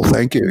 and people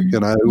thank you,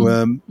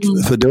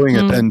 for doing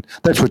it, and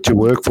that's what you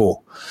work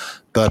for.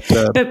 But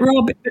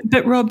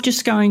Rob,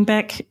 just going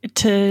back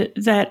to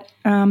that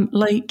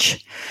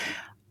leech,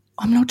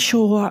 I'm not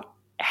sure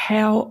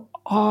how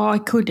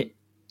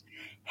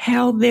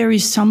there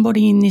is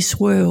somebody in this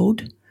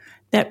world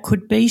that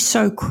could be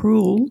so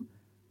cruel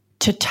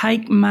to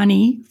take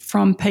money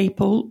from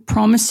people,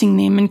 promising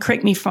them, and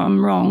correct me if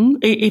I'm wrong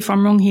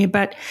here,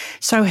 but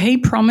so he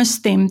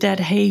promised them that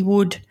he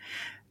would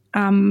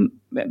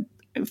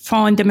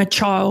find them a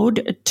child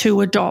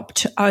to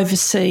adopt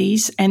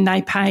overseas, and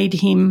they paid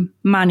him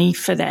money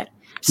for that.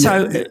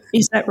 So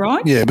is that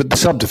right? Yeah, but the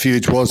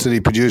subterfuge was that he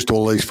produced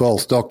all these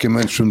false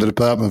documents from the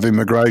Department of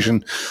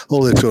Immigration,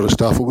 all that sort of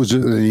stuff. It was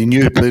he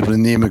knew people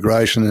in the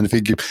immigration, and if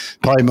he could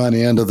pay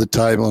money under the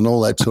table and all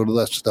that sort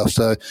of stuff.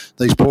 So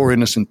these poor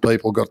innocent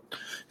people got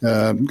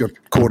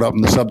caught up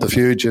in the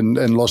subterfuge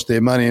and lost their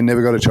money and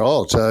never got a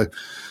child. So,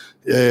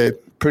 yeah,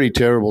 pretty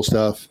terrible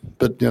stuff.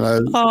 But,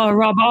 Oh,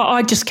 Rob,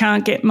 I just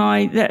can't get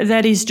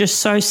that is just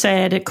so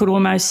sad. It could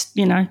almost,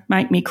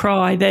 make me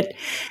cry that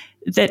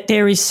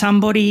there is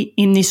somebody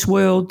in this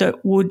world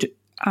that would,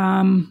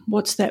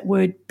 what's that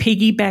word,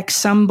 piggyback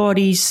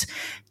somebody's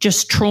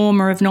just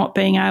trauma of not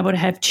being able to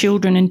have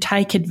children and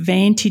take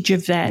advantage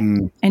of that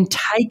and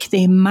take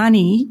their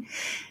money.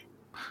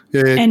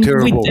 Yeah, and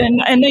terrible.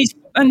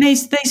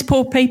 These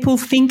poor people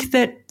think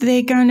that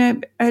they're going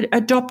to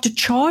adopt a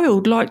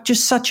child, like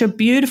just such a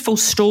beautiful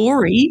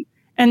story,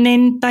 and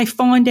then they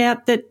find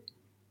out that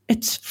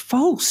it's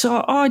false.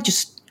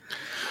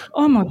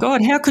 Oh, my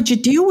God, how could you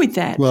deal with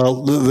that?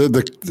 Well,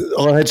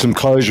 I had some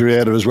closure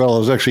out of it as well. I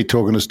was actually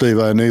talking to Steve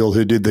O'Neill,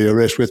 who did the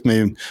arrest with me,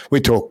 and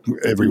we talk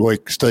every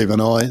week, Steve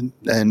and I,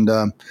 and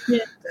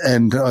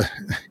I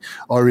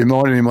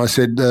reminded him, I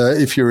said,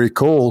 if you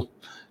recall,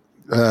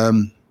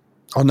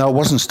 oh, no, it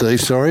wasn't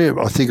Steve, sorry.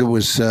 I think it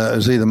was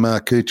either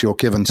Mark Cucci or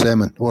Kevin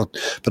Salmon. Well,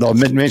 but I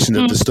mentioned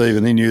it to Steve,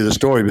 and he knew the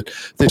story. But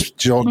this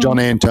John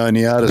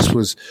Antoniadis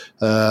was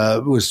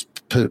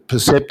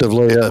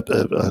perceptively a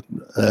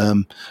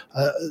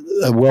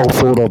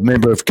well-thought-of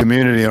member of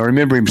community. I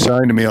remember him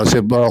saying to me, I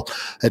said, well,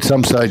 at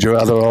some stage or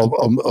other,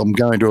 I'm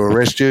going to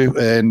arrest you,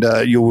 and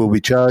you will be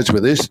charged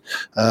with this,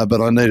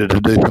 but I needed to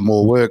do some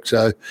more work.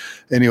 So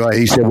anyway,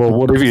 he said, well,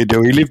 whatever you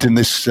do. He lived in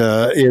this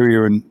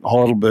area in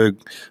Heidelberg,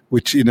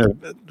 which in a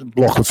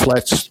block of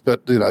flats,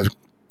 but,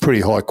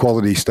 pretty high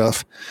quality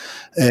stuff.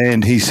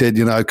 And he said,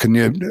 can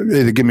you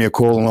either give me a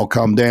call and I'll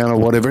come down or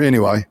whatever.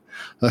 Anyway,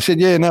 I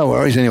said, yeah, no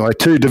worries. Anyway,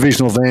 2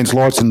 divisional vans,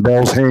 lights and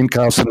bells,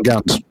 handcuffs and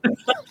guns.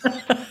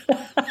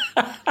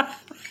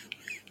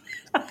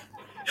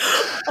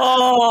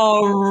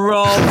 Oh,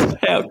 Rob.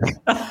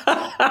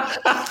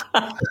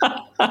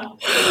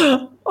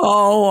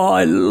 Oh,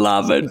 I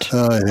love it.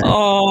 Oh, yeah.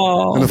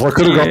 Oh, and if I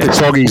could have got the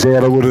soggies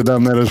out, I would have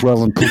done that as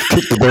well and kicked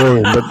the door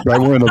in, but they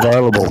weren't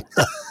available.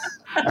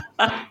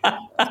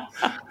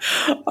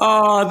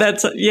 Oh,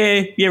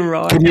 you're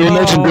right. Can you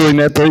imagine doing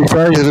that these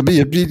days?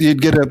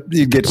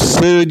 You'd get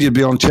sued. You'd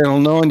be on Channel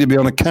 9. You'd be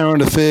on A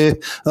Current Affair.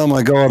 Oh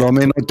my God! I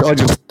mean, I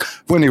just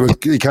when he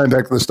came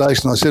back to the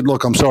station, I said,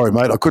 "Look, I'm sorry,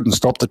 mate. I couldn't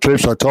stop the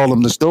trips. I told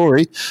them the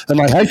story, and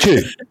they hate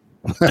you."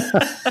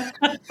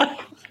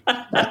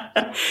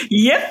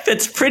 Yep,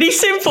 it's pretty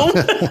simple.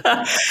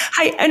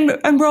 Hey,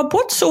 and Rob,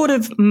 what sort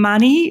of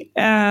money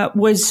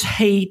was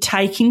he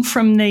taking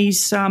from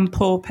these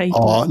poor people?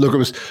 Oh, look,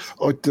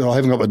 I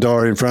haven't got my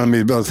diary in front of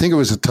me, but I think it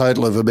was a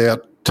total of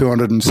about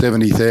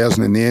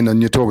 270,000 in the end,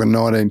 and you're talking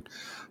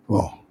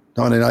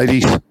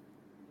 1980s.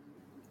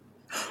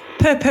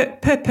 Per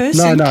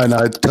person?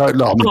 No.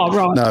 Total.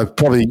 Right. No,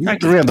 probably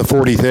around the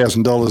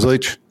 $40,000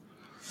 each.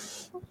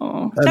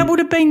 Oh, that would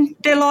have been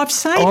their life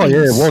savings. Oh,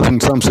 yeah, it was.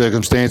 In some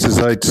circumstances,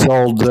 they'd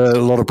sold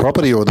a lot of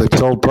property, or they'd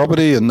sold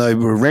property and they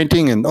were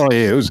renting, and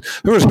it was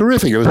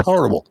horrific. It was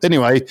horrible.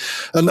 Anyway,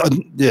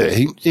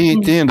 he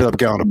ended up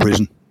going to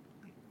prison.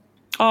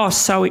 Oh,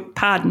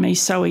 pardon me,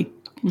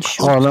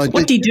 what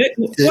did he do?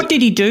 Yeah. What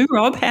did he do,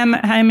 Rob? How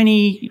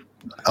many?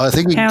 I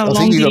think he got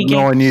 9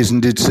 years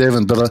and did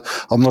 7, but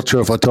I'm not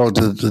sure if I told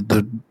you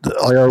that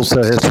I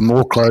also had some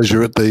more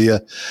closure at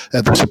the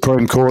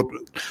Supreme Court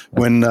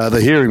when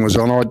the hearing was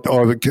on.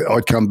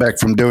 I'd come back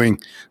from doing.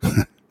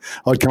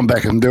 I'd come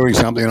back and doing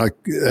something,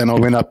 and I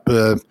went up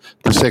the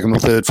second or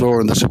third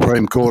floor in the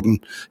Supreme Court, and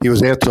he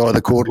was outside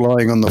the court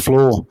lying on the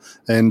floor,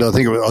 and I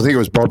think it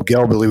was Bob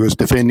Galbel who was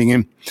defending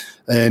him,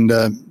 and.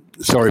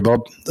 Sorry,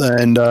 Bob.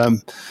 And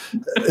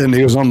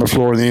he was on the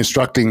floor, and the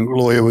instructing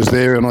lawyer was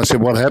there. And I said,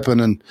 "What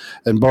happened?"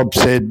 And Bob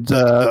said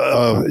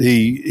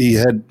he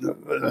had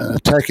an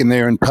attack in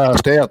there and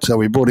passed out. So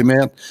we brought him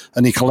out,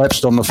 and he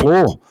collapsed on the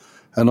floor.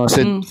 And I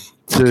said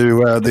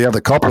to the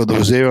other copper that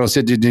was there, I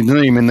said, "Did you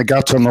knee him in the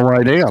guts on the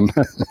way down?"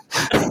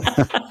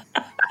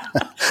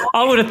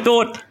 I would have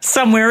thought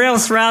somewhere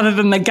else rather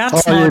than the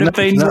guts might have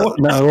been. No,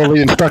 well,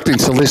 the instructing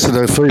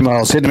solicitor,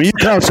 female, said to me, "You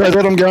can't say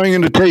that, I'm going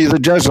in to tell you the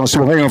judge." And I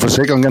said, "Well, hang on for a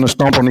second, I'm going to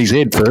stomp on his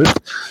head first."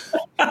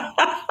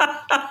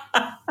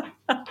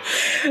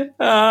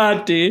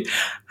 Oh, dear.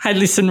 Hey,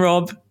 listen,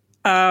 Rob,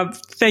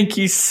 thank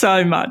you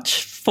so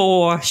much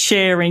for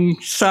sharing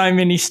so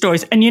many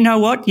stories. And you know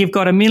what? You've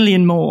got a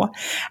million more.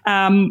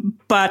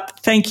 But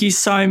thank you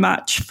so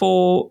much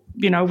for,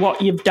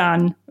 what you've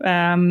done.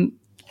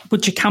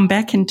 Would you come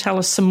back and tell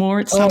us some more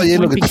at some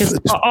point? Because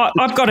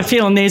I've got a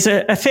feeling there's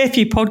a fair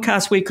few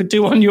podcasts we could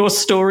do on your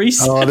stories.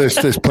 Oh,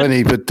 there's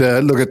plenty, but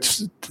look,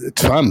 it's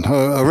fun.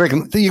 I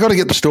reckon you got to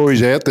get the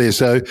stories out there.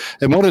 So,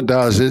 and what it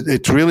does,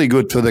 it's really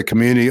good for the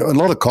community. A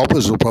lot of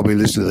coppers will probably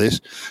listen to this,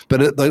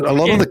 but a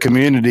lot of the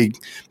community,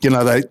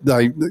 they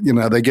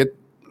get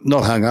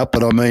not hung up,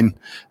 but I mean,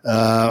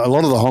 a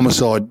lot of the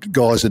homicide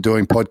guys are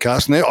doing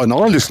podcasts now, and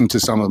I listen to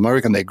some of them. I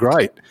reckon they're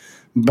great.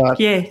 But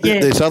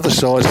there's other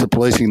sides to the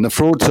policing, the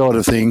fraud side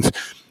of things.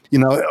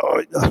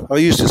 I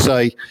used to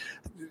say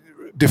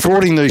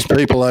defrauding these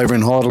people over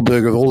in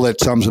Heidelberg of all that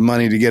sums of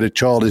money to get a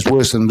child is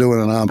worse than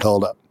doing an armed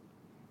hold-up.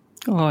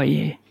 Oh,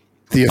 yeah.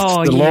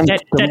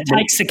 That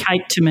takes the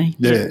cake to me.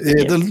 Yeah.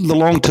 The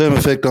long-term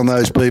effect on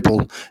those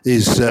people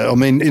is,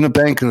 in a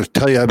bank and a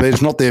TAB,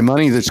 it's not their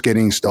money that's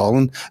getting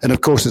stolen, and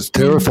of course it's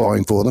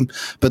terrifying for them.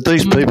 But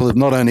these people have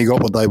not only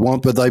got what they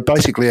want, but they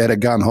basically had a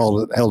gun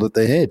held at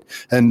their head,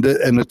 and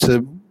it's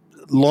a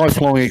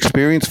lifelong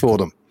experience for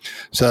them.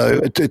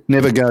 So it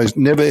never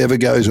ever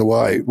goes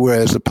away.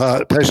 Whereas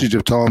the passage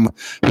of time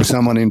with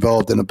someone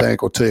involved in a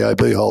bank or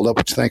TAB hold-up,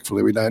 which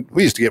thankfully we don't.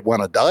 We used to get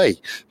one a day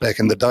back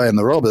in the day in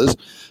the robbers.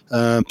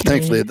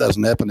 Thankfully it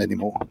doesn't happen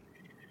anymore.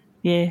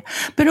 Yeah.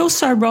 But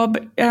also, Rob,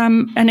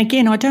 and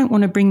again, I don't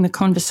want to bring the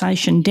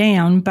conversation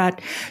down,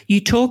 but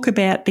you talk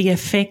about the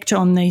effect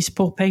on these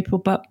poor people,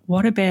 but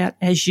what about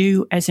as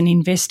an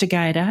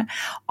investigator?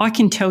 I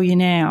can tell you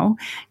now,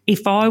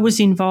 if I was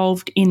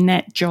involved in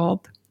that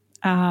job,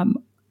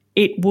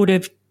 it would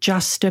have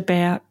just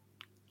about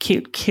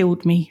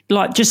killed me,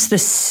 like just the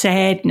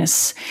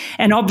sadness.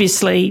 And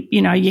obviously,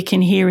 you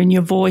can hear in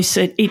your voice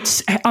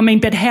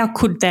but how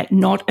could that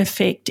not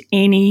affect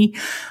any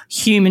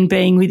human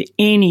being with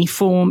any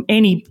form,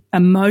 any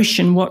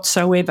emotion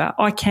whatsoever?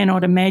 I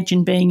cannot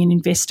imagine being an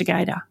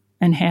investigator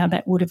and how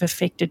that would have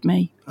affected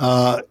me.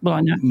 I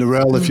know.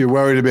 Narelle, if you're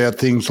worried about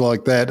things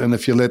like that and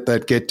if you let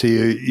that get to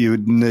you,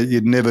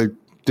 you'd never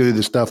do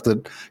the stuff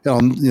that,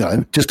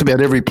 just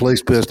about every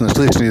police person that's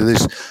listening to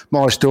this,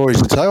 my stories,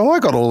 and say, I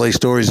got all these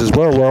stories as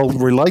well. Well,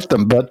 relate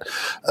them. But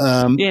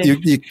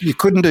you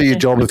couldn't do your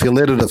job if you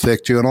let it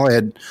affect you. And I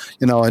had,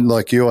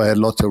 like you, I had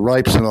lots of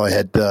rapes, and I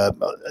had,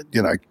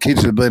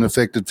 kids who had been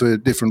affected for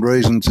different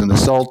reasons, and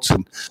assaults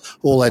and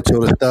all that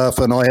sort of stuff.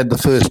 And I had the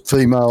first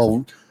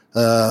female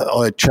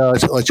I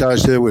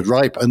charged her with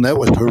rape, and that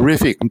was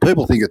horrific. And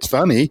people think it's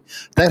funny.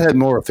 That had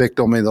more effect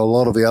on me than a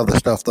lot of the other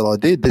stuff that I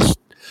did. This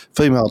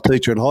female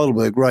teacher in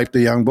Heidelberg raped a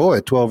young boy,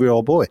 a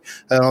 12-year-old boy.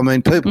 And I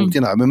mean, people,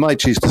 my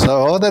mates used to say,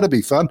 that'd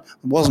be fun.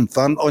 It wasn't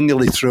fun. I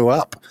nearly threw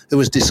up. It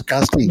was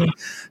disgusting. Yeah.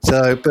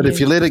 So, but if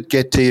you let it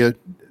get to you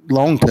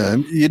long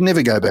term, you'd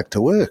never go back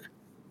to work.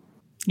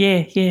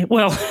 Yeah.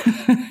 Well,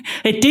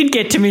 it did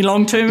get to me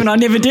long term, and I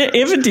never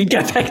ever did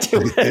go back to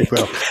work.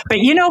 Well, but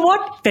you know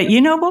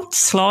what?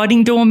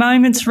 Sliding door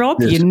moments, Rob.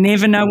 Yes. You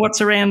never know what's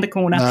around the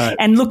corner. No.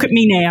 And look at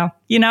me now,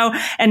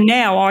 and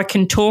now I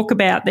can talk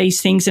about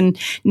these things. And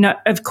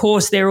of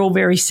course, they're all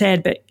very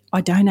sad, but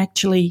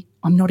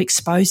I'm not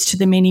exposed to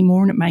them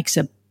anymore, and it makes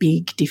a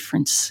big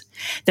difference.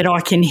 That I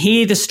can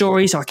hear the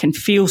stories, I can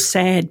feel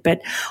sad,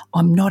 but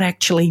I'm not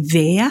actually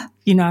there,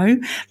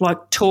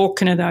 like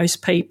talking to those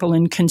people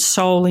and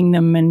consoling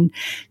them, and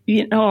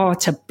it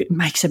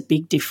makes a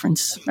big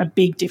difference.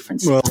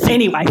 Well,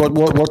 anyway,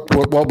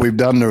 what we've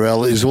done,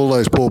 Narelle, is all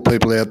those poor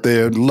people out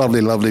there,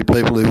 lovely, lovely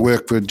people who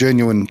work for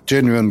genuine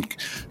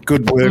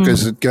good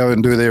workers that go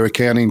and do their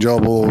accounting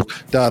job or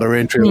data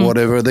entry or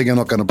whatever. They're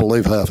not going to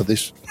believe half of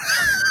this.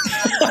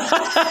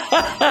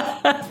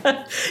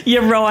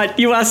 You're right.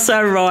 You are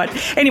so right.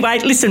 Anyway,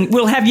 listen,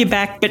 we'll have you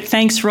back, but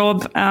thanks,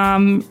 Rob.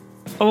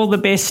 All the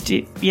best.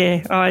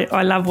 Yeah,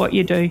 I love what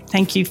you do.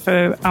 Thank you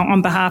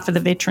on behalf of the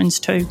veterans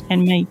too,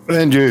 and me.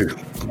 And you.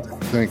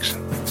 Thanks.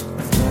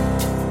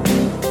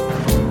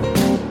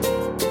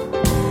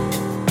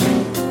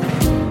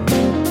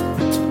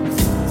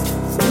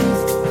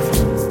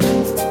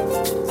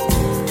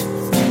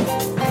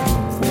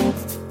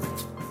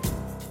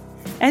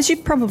 As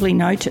you've probably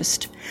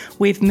noticed,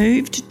 we've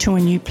moved to a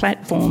new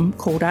platform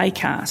called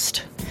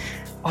Acast.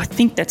 I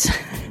think that's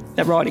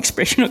the right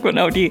expression, I've got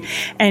no idea.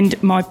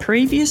 And my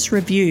previous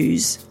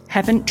reviews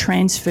haven't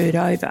transferred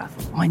over.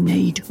 I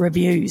need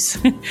reviews.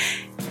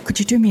 Could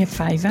you do me a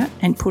favour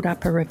and put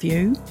up a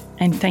review?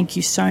 And thank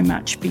you so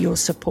much for your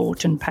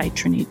support and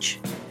patronage.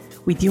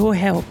 With your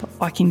help,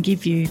 I can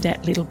give you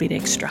that little bit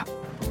extra.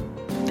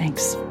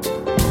 Thanks.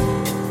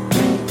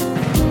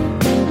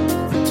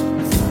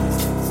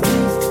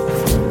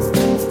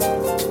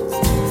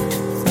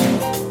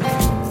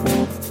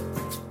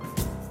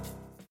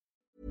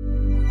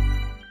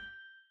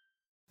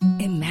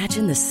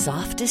 Imagine the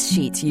softest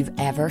sheets you've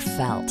ever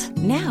felt.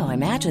 Now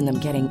imagine them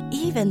getting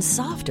even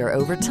softer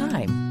over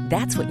time.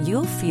 That's what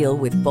you'll feel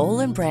with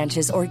Boll &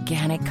 Branch's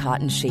organic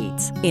cotton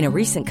sheets. In a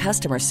recent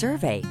customer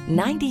survey,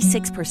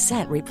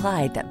 96%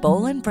 replied that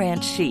Boll &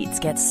 Branch sheets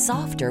get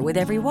softer with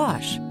every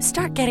wash.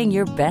 Start getting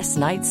your best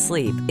night's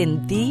sleep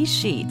in these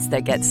sheets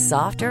that get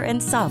softer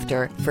and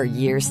softer for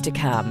years to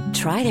come.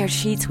 Try their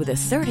sheets with a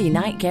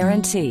 30-night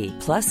guarantee.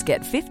 Plus,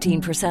 get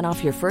 15%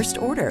 off your first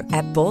order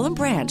at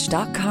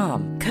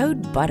bollandbranch.com.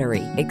 Code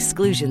BUTTERY.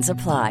 Exclusions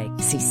apply.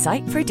 See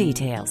site for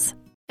details.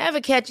 Ever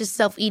catch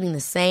yourself eating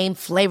the same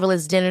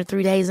flavorless dinner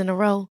 3 days in a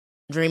row?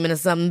 Dreaming of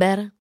something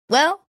better?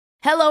 Well,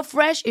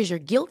 HelloFresh is your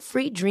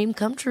guilt-free dream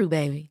come true,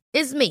 baby.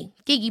 It's me,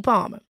 Keke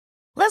Palmer.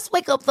 Let's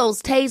wake up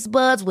those taste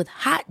buds with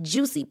hot,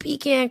 juicy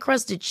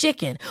pecan-crusted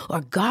chicken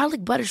or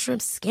garlic butter shrimp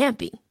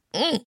scampi.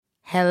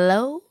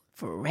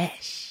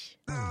 HelloFresh.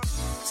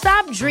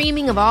 Stop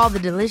dreaming of all the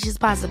delicious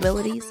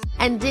possibilities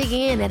and dig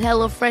in at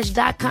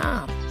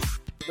HelloFresh.com.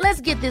 Let's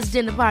get this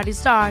dinner party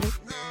started.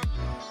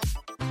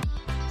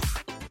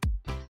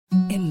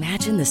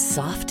 Imagine the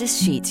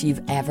softest sheets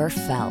you've ever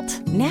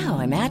felt. Now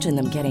imagine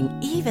them getting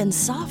even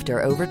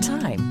softer over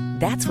time.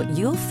 That's what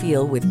you'll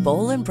feel with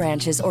Boll &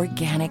 Branch's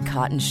organic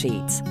cotton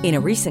sheets. In a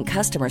recent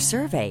customer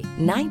survey,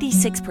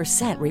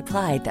 96%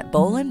 replied that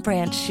Boll &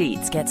 Branch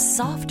sheets get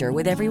softer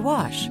with every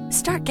wash.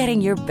 Start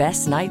getting your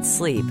best night's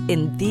sleep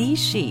in these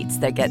sheets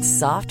that get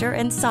softer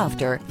and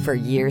softer for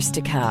years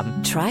to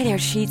come. Try their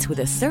sheets with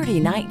a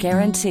 30-night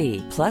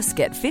guarantee. Plus,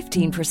 get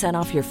 15%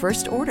 off your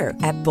first order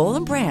at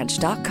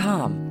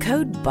bollandbranch.com.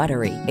 Code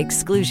BUTTERY.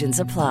 Exclusions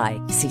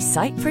apply. See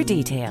site for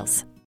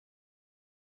details.